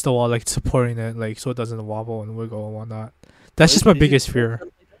 against the wall, like supporting it, like so it doesn't wobble and wiggle and whatnot. That's just Really? my Is it biggest so fear.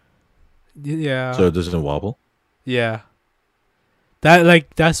 something like that? Yeah. So it doesn't wobble. Yeah.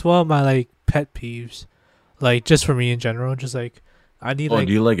 That's one of my like pet peeves. Like just for me in general, just like I need Oh, like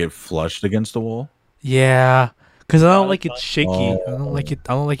do you like it flushed against the wall? yeah, because I Yeah, don't like that's it shaky. I don't Oh. like it.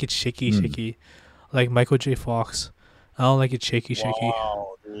 I don't like it shaky, Hmm. shaky. Like Michael J. Fox. I don't like it shaky, shaky.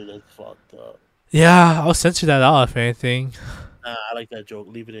 Wow, dude, that's fucked up. Yeah, I'll censor that out if anything. Nah, I like that joke.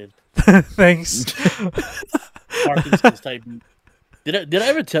 Leave it in. Thanks. Parkinson's type beat. Did I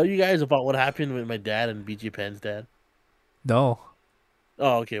ever tell you guys about what happened with my dad and BJ Penn's dad? No,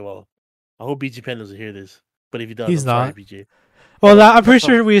 Oh, okay. Well, I hope BJ Penn doesn't hear this. But if he does, He's I'm sorry, not. BJ. well, I'm pretty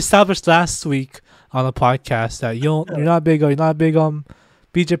sure we established last week on the podcast that you're not a big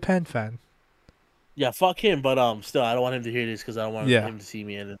BJ Penn fan. Yeah, fuck him. But still, I don't want him to hear this because I don't want Yeah. him to see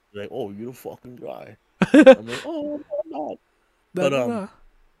me and be like, "Oh, you the fucking guy." I'm like, "Oh, no, I'm not." But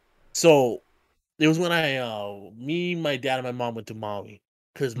so it was when me, my dad, and my mom went to Maui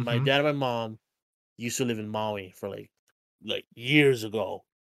because my Mhm. dad and my mom used to live in Maui for like years ago,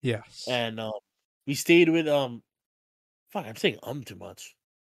 Yes. and we stayed with fuck, I'm saying too much.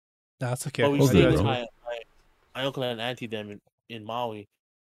 That's okay. But we Oh, stayed good, with bro. my uncle and auntie them in Maui.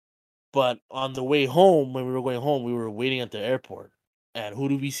 But on the way home, when we were going home, we were waiting at the airport, and who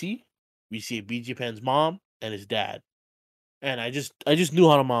do we see? We see BJ Penn's mom and his dad. And I just knew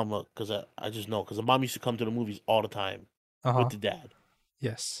how the mom looked because I just know because the mom used to come to the movies all the time Uh-huh. with the dad.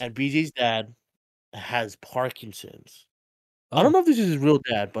 Yes. And BJ's dad has Parkinson's. Oh. I don't know if this is his real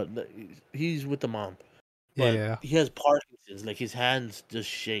dad, but he's with the mom. But Yeah. he has Parkinson's. Like his hands just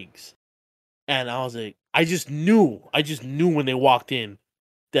shakes. And I was like, I just knew when they walked in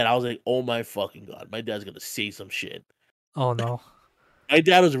that I was like, oh my fucking god, my dad's gonna say some shit. Oh no. My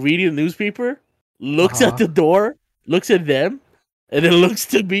dad was reading the newspaper, looks at Uh-huh. the door, looks at them, and then looks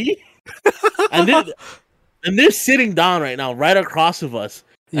to me. and they're sitting down right now, right across of us.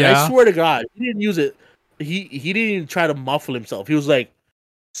 And I Yeah. swear to God, he didn't use it. He didn't even try to muffle himself. He was like,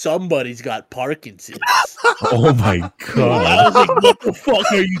 somebody's got Parkinson's. Oh my I god. was like, what the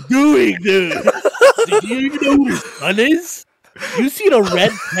fuck are you doing, dude? Do you even know who his son is? You see the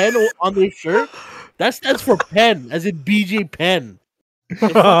red pen on their shirt? That stands for Penn, as in BJ Penn. The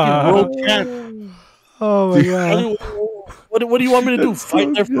fucking world champ. Oh my god. What do you want me to do?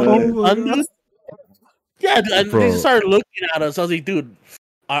 Fight their Oh fucking my son, God. dude? Yeah, dude, and they Bro. just started looking at us. I was like, dude,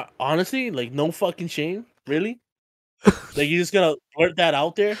 honestly, like, no fucking shame, really? Like, you just gonna blurt that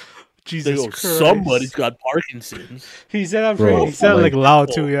out there? Jesus They go, Christ. somebody's got Parkinson's. He said I'm Bro, pretty. He said it like like-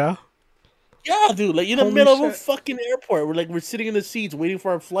 loud too. Yeah. Yeah, dude, like in the Holy middle of a shit. fucking airport. We're sitting in the seats waiting for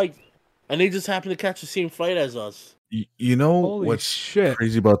our flight, and they just happen to catch the same flight as us. You know Holy what's shit.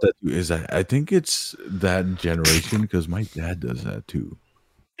 crazy about that too is I think it's that generation because my dad does that too.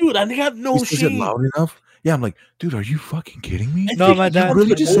 Dude, and they have no He says it shame. loud enough. Yeah, I'm like, dude, are you fucking kidding me? I No, think my it dad. comes really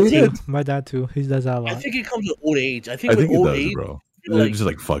with just old say age. that? My dad too. He does that a I lot. think it comes with old age. I think I with think it old does, age, bro. you're like, Just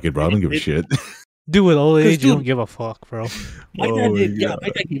like fuck it, bro. I don't give a shit. Dude, with old 'Cause, age, you don't dude- give a fuck, bro. my Oh dad my did. Yeah, God. my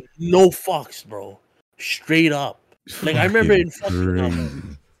dad gave no fucks, bro. Straight up. Like, I remember in fucking,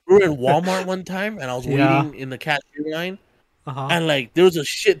 crazy. we were in Walmart one time, and I was Yeah. waiting in the cashier line, Uh-huh. and like there was a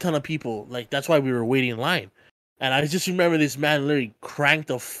shit ton of people. Like that's why we were waiting in line. And I just remember this man literally cranked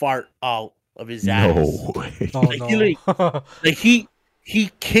a fart out of his ass. No way. Oh like, he no. literally- Like he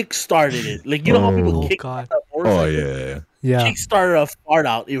kick-started it. Like you know how people Oh kick god. Oh yeah. Yeah. kick-started a fart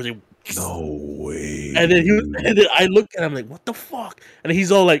out. It was like No way. And then and then I looked at him like, what the fuck? And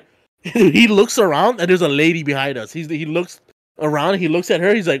he's all like, he looks around and there's a lady behind us. He looks around, he looks at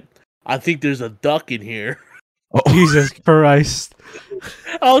her, he's like, I think there's a duck in here. Oh, Jesus Christ.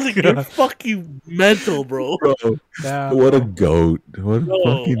 I was like, you're God. fucking mental, bro. bro, Damn, what a bro. goat. What a Bro,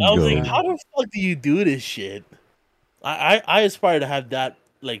 fucking I was goat. like, how the fuck do you do this shit? I aspire to have that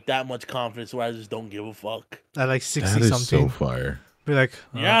much confidence where I just don't give a fuck. At like That 60 is something. so fire. Be like,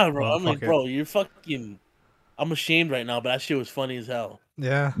 Yeah, bro. well, I'm like, fuck it. bro, you're fucking. I'm ashamed right now, but that shit was funny as hell.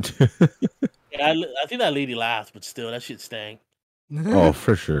 Yeah. Yeah, I think that lady laughed, but still, that shit stank. Oh,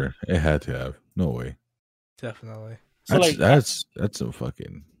 for sure. It had to have. No way. Definitely. So That's some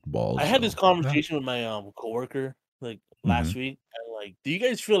fucking balls. I had this though. conversation with my coworker like last Mhm. week, and like, do you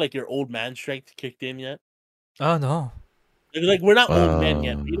guys feel like your old man strength kicked in yet? Oh, no. Like we're not old men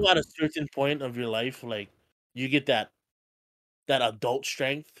yet. But you Um, know, at a certain point of your life, like you get that adult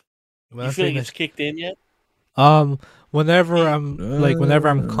strength. When You I'm feel like feeling it's kicked in yet? whenever I'm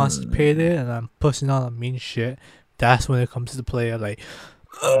uh, constipated and I'm pushing on a mean shit, that's when it comes to play. I'm like,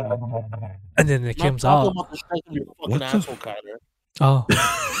 and then it I'm not comes talking out. about the strength of your What fucking the asshole, f- Kyler. Oh,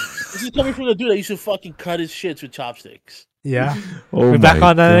 This is coming from the dude that used to fucking cut his shits with chopsticks. yeah. Oh We back my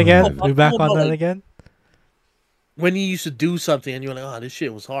on that God. again? I'm We back talking on about, that like, again? when you used to do something and you're like, oh, this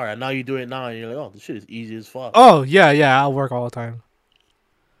shit was hard, and now you do it now and you're like, oh, this shit is easy as fuck. Oh, yeah. I work all the time.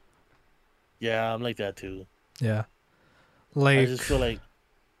 Yeah, I'm like that too. Yeah. I Like, just feel like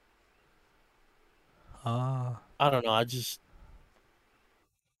ah, I don't know. I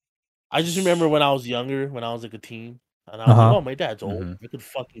just remember when I was younger, when I was like a teen, and I was like, Uh-huh. oh, my dad's old. Mhm. I could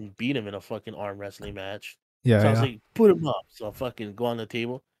fucking beat him in a fuking arm wrestling match. yeah, So I was yeah. like, put him up. So I fucking go on the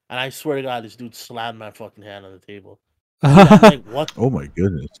table, and I swear to God, this dude slammed my fucking hand on the table. Dude, I'm like, what? Oh my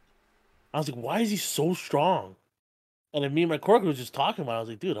goodness. I was like, why is he so strong? And then me and my coworker was just talking about it. I was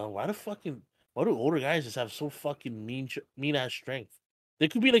like, dude, why do older guys just have so fucking mean ass strength? They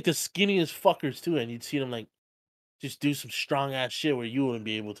could be like the skinniest fuckers too, and you'd see them like just do some strong ass shit where you wouldn't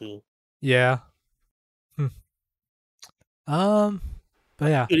be able to. Yeah. But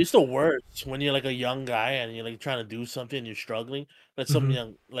yeah. Dude, it's the worst when you're like a young guy and you're like trying to do something and you're struggling. But some Mhm.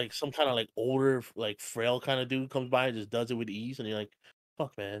 young, like some kind of like older, like frail kind of dude comes by and just does it with ease, and you're like,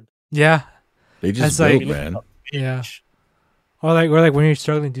 "Fuck, man." Yeah. They just That's like- built, man. Yeah. Or like when you're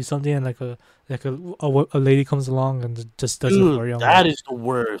struggling to do something and like a lady comes along and just does it for you. Dude, I'm that like, is the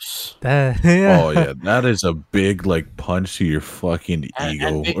worst. that, yeah. Oh yeah, that is a big like punch to your fucking And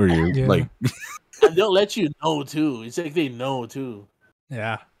ego, they- or your Yeah. like. And they'll let you know too. It's like they know too.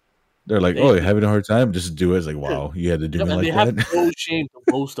 Yeah. They're like, They- oh, you're having a hard time. Just do it. It's like, wow, you had to do Yeah, me and like they have that. no shame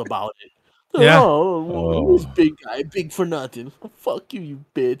to boast about it. Yeah. Oh, this Oh. big guy, big for nothing. Fuck you, you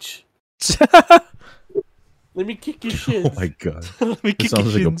bitch. Let me kick your shit. Oh my god, Let me it kick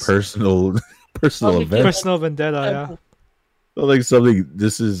sounds your like a shins. personal I'll event. Personal vendetta, yeah. Like something.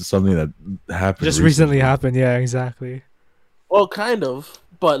 This is something that happened. Just recently happened, yeah, exactly. Well, kind of,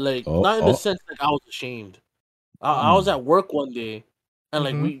 but like not in the Oh. sense like I was ashamed. I was at work one day, and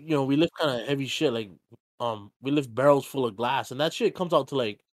like Mhm. we lift kind of heavy shit. Like we lift barrels full of glass, and that shit comes out to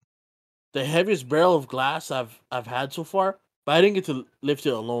like the heaviest barrel of glass I've had so far. But I didn't get to lift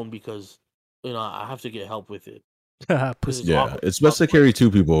it alone because I have to get help with it. Pussy. It's Yeah, awkward. it's best to carry two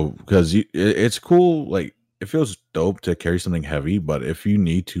people because it's cool. Like it feels dope to carry something heavy, but if you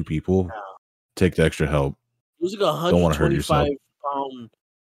need two people, Yeah. take the extra help. It was like Don't want to hurt yourself. 125 pound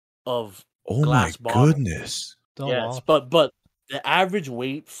of Oh glass my bottle. goodness! Oh, Yes, wow. but the average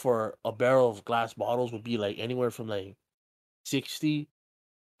weight for a barrel of glass bottles would be like anywhere from like 60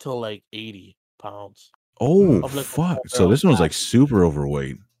 to like 80 pounds. Oh Of, like, a fuck! full So barrel this of one's like glass. super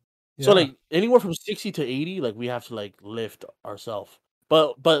overweight. So Yeah. like anywhere from 60 to 80, like we have to like lift ourselves.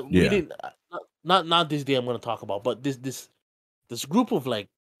 But we Yeah. didn't. Not this day I'm gonna talk about, but this group of like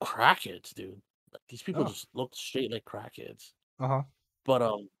crackheads, dude. Like, these people Oh. just look straight like crackheads. Uh-huh.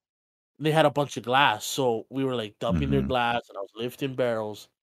 But they had a bunch of glass, so we were like dumping their Mhm. glass, and I was lifting barrels.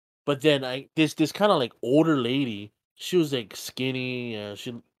 But then this kind of like older lady, she was like skinny,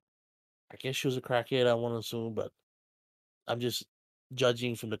 I guess she was a crackhead, I want to assume, but I'm just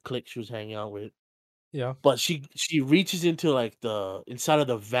judging from the clique she was hanging out with. Yeah. But she reaches into like the inside of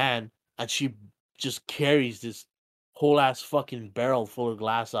the van, and she just carries this whole ass fucking barrel full of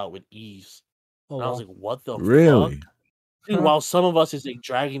glass out with ease. Oh, And I was wow. like, what the Really? fuck? Dude, while some of us is like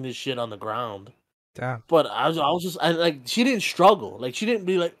dragging this shit on the ground. Damn. But I was just like, she didn't struggle. Like, she didn't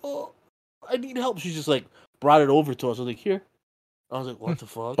be like, oh, I need help. She just like brought it over to us. I was like, here. I was like, what the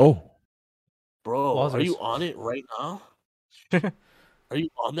fuck? Oh, Bro, are you Wowzers. on it right now? Are you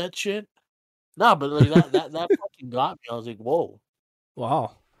on that shit? Nah, but like that fucking got me. I was like, whoa.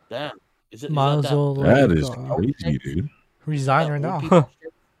 Wow. Damn. Is it Might is as that well That like is crazy, dude. resign that right old now. people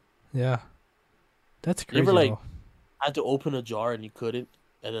shit? Yeah, that's You crazy. ever like though. had to open a jar and you couldn't,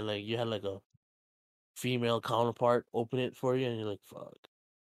 and then like you had like a female counterpart open it for you, and you're like, "Fuck."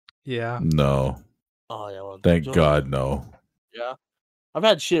 Yeah. No, Oh yeah, well, thank Joe, God, no. yeah. I've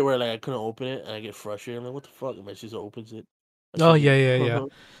had shit where like I couldn't open it and I get frustrated. I'm like, what the fuck? And my sister opens it. And Oh she's yeah, like, yeah, yeah.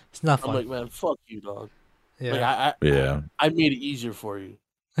 It's not I'm fun. like, man, fuck you, dog. Like Yeah. Yeah, I made it easier for you.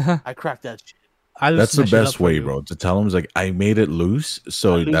 I cracked that shit. I that's loosen the that shit up best for way, you. bro. To tell them is like I made it loose, I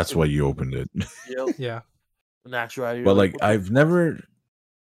so that's loosened why it. you opened it. Yep. Yeah. And that's right. You're But like, like what the I've never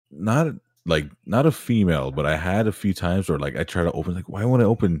not like not a female, but I had a few times where like I try to open like why won't I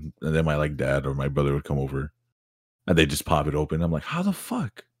open? And then my like dad or my brother would come over and they just pop it open. I'm like, how the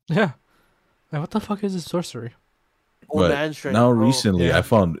fuck? Yeah. Like, what the fuck is this sorcery? old But man strength, now bro. recently Yeah. I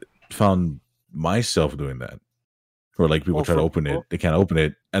found myself doing that. Where like people Oh, try to for open people? it, they can't open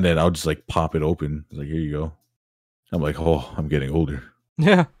it, and then I'll just like pop it open. It's like, here you go. I'm like, oh, I'm getting older.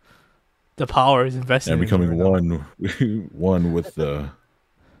 Yeah. The power is invested And in becoming you right now. one with the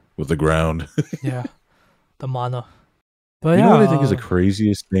ground. Yeah. The mana. But You yeah. know what I think is the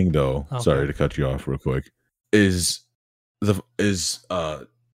craziest thing though? Okay. Sorry to cut you off real quick. Is they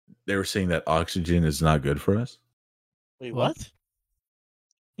were saying that oxygen is not good for us? Wait, What? what?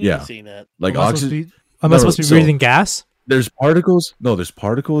 You Yeah. been saying that? Like am I supposed to oxygen be, am I No, supposed to be so- breathing gas? there's particles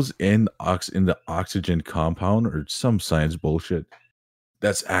in the oxygen compound or some science bullshit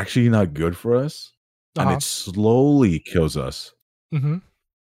that's actually not good for us. And Uh-huh. it slowly kills us Mm-hmm.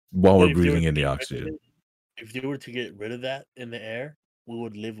 while But we're if they were breathing to in the get rid of oxygen. it- If they were to get rid of that in the air, we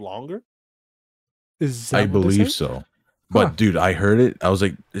would live longer. Is that I what they're believe saying? so. But Huh. dude, I heard it. I was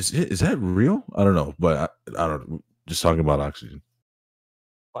like, is that real? I don't know. But I don't know. Just talking about oxygen.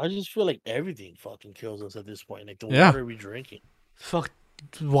 I just feel like everything fucking kills us at this point. Like the Yeah. water we drinking. Fuck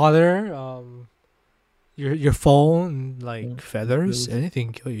water, your phone, like feathers,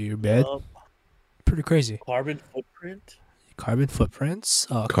 anything can kill you. Your bed. Pretty crazy. Carbon footprint. Carbon footprints,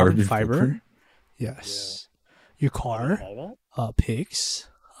 carbon fiber. footprint? Yes. Your car, Fiber? pigs,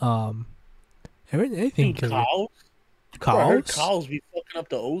 anything Dude, can cows. Bro, I heard cows. cows be fucking up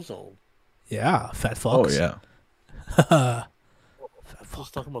the ozone. Yeah, fat Oh fucks. yeah. I was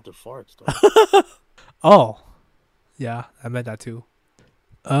talking about their farts, though. Oh, yeah, I meant that too.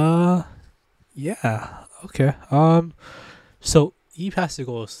 Yeah, okay. So Eve has to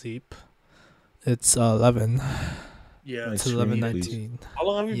go to sleep. It's 11. Yeah. It's Nice. 11:19. How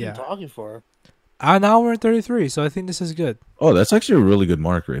long have you Yeah. been talking for? An hour and 33. So I think this is good. Oh, that's actually a really good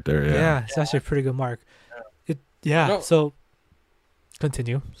mark right there. Yeah, Yeah. it's actually a pretty good mark. Yeah. No. So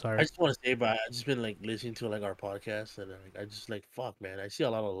continue. I Sorry. just want to say, but I just been like listening to like our podcast, and like, I just like fuck, man. I see a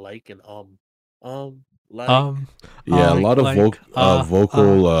lot of like and like Yeah, a lot of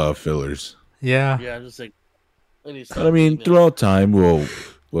vocal fillers. Yeah. yeah, I'm just like. But I mean, throughout time, we'll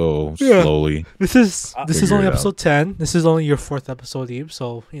Yeah. slowly. This is Figure only it out. episode 10. This is only your 4th episode, Eve.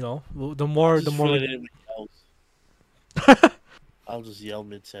 So the more like, I'll just yell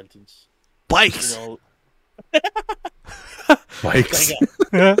mid sentence. bikes. You know, Bikes.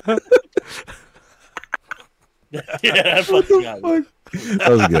 yeah, that fucking got me. That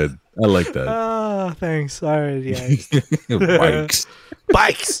was good. I like that. Ah, thanks. All right, yeah. Bikes.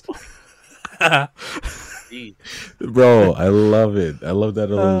 Bikes. Gee, Bro, I love it. I love that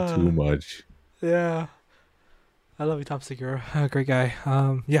a little too much. Yeah. I love you, Tom Segura. Great guy.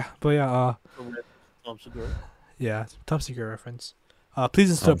 Yeah, but yeah, Tom Segura. yeah, Tom Segura reference. Please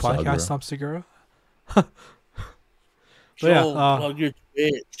listen to the Tom podcast, Segura. Tom Segura. So, yeah, plug your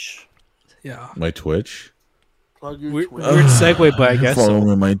Twitch. Yeah. My Twitch. Plug your Weird Twitch. segue, but I guess Follow so.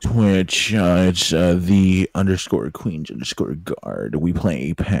 me on my Twitch. It's the_Queens_guard. We play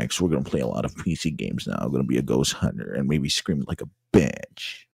Apex. We're gonna play a lot of PC games now. I'm gonna be a ghost hunter and maybe scream like a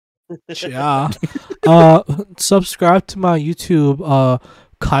bitch. Yeah. Subscribe to my YouTube,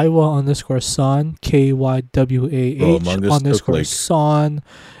 Kaiwa_son, KYWAH Among Us took, underscore like, son.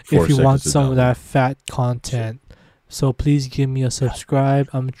 4 If you want seconds to some of download. that fat content. So please give me a subscribe.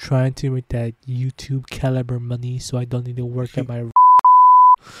 I'm trying to make that YouTube caliber money so I don't need to work at my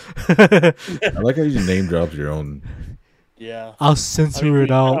I like how you name dropped your own. Yeah. I'll censor I mean, we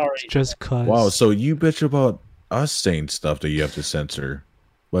it out already- just cause. Wow, so you bitch about us saying stuff that you have to censor,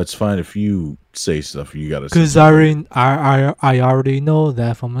 but it's fine if you say stuff you gotta. Because censor. I already know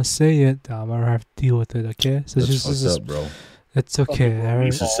that if I'm gonna say it, I'm gonna have to deal with it. Okay, so That's fucked up, bro. it's okay. Fucking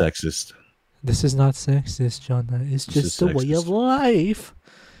alright? This is sexist. This is not sexist, John. It's This is just the way of sexist. life.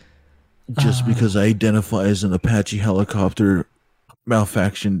 Just because I identify as an Apache helicopter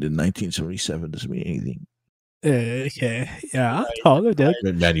malfunctioned in 1977 doesn't mean anything. Okay. Yeah. Taller, dude.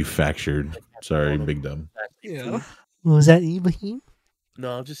 Manufactured. Sorry, big dumb. Yeah. What was that, Ibrahim?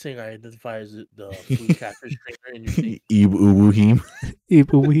 No, I'm just saying I identify as the food catfish trainer in your state. Ibrahim.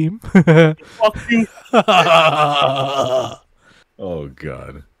 Ibrahim. Fuck you. Oh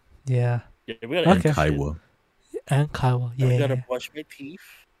god. Yeah. Yeah, we gotta And end this shit. Kaiwa. And Kaiwa. I gotta Yeah. brush my teeth.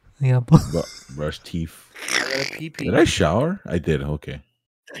 Yeah. Brush teeth. I gotta pee pee. Did I shower? I did. Okay.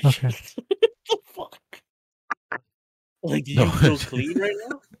 Okay. What the fuck? Like, do you No. feel clean right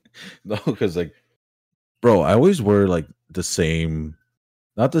now? No, because like, bro, I always wear like the same,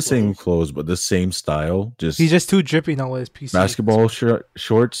 not the same clothes, but the same style. Just He's just too drippy now with his PC. basketball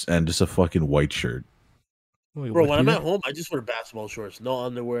shorts and just a fucking white shirt. Wait, Bro, what, when I'm Peter? at home, I just wear basketball shorts. No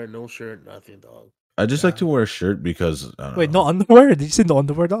underwear, no shirt, nothing, dog. I just Yeah. like to wear a shirt because I don't Wait, know. no underwear? Did you say no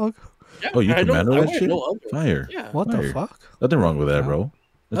underwear, dog? Yeah, Oh, you I can handle I that wear shit? no underwear. Fire. Yeah. What Fire. the fuck? Nothing wrong with that, Yeah. bro.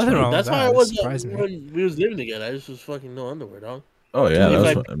 That's Nothing fine. wrong. That's with how that. I It was surprised me. when we was living together. I just was fucking no underwear, dog. Oh yeah, If that's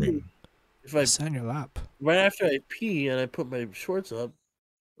I what I mean. If I Sit on your lap. right after I pee and I put my shorts up,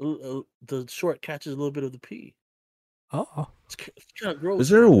 the short catches a little bit of the pee. Oh. It's kind of gross. Is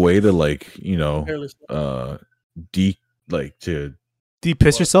there a man. way to like, Hairless. to Do you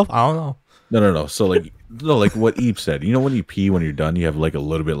piss What? yourself? I don't know. no. So like no, like what Eve said. You know when you pee when you're done, you have like a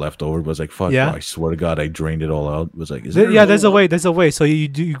little bit left over, but it's like fuck, Yeah. bro, I swear to God, I drained it all out. It was like, is there Yeah, there's a way. There's a way. So you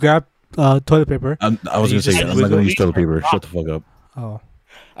grab toilet paper. I was You gonna say just I'm not gonna wiggle use it. toilet paper. Shut the fuck up. Oh.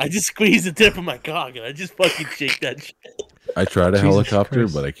 I just squeeze the tip of my cock and I just fucking shake that shit. I tried a Jesus helicopter,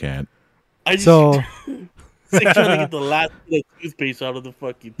 Christ. but I can't. I just So it's like trying to get the last bit of toothpaste out of the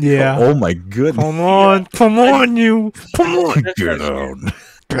fucking. yeah. Oh my goodness. Come on, come on, you. Come on. That's Get my shit. out.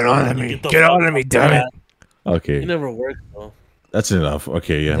 Get on You me. get the Get fuck on me, out. damn it. Okay, It never worked though. that's enough.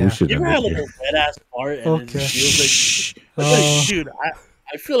 Okay, yeah, Yeah. we should You end ever it had like here. a wet ass fart and it Okay. just feels like, Shh. Oh. dude,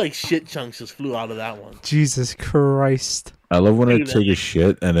 I feel like shit chunks just flew out of that one. Jesus Christ. I love when I Dude, take a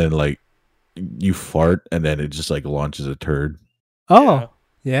shit and then like you fart and then it just like launches a turd. Oh.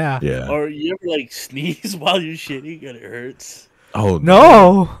 Yeah. Yeah. Or you ever like sneeze while you're shitting and it hurts? Oh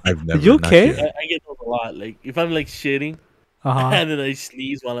No. I've never. you not okay? yet. I get those a lot. Like if I'm like shitting Uh-huh. and then I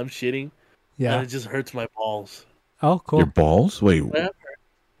sneeze while I'm shitting, and Yeah. it just hurts my balls. Oh, cool. Your balls? Wait. Yeah.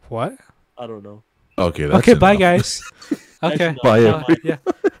 What? I don't know. Okay. That's Okay, bye, enough. guys. Okay. Actually, no, Bye, I'm everybody. not. Yeah.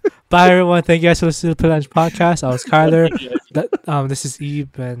 Bye, everyone. Thank you guys for listening to the Pillage Podcast. I was Kyler. This is Eve,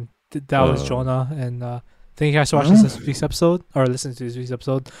 and that was Jonah. And thank you guys for watching this week's episode, or listening to this week's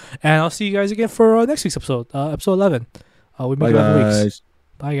episode. And I'll see you guys again for next week's episode, episode 11. We Bye, make it every week. guys.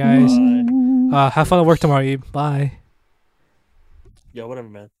 Bye, guys. Bye. Have fun at work tomorrow, Eve. Bye. Yeah, whatever,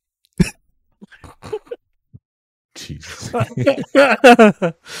 man. Jesus.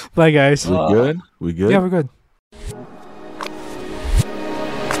 Bye, guys. We good? We good? Yeah, we're good.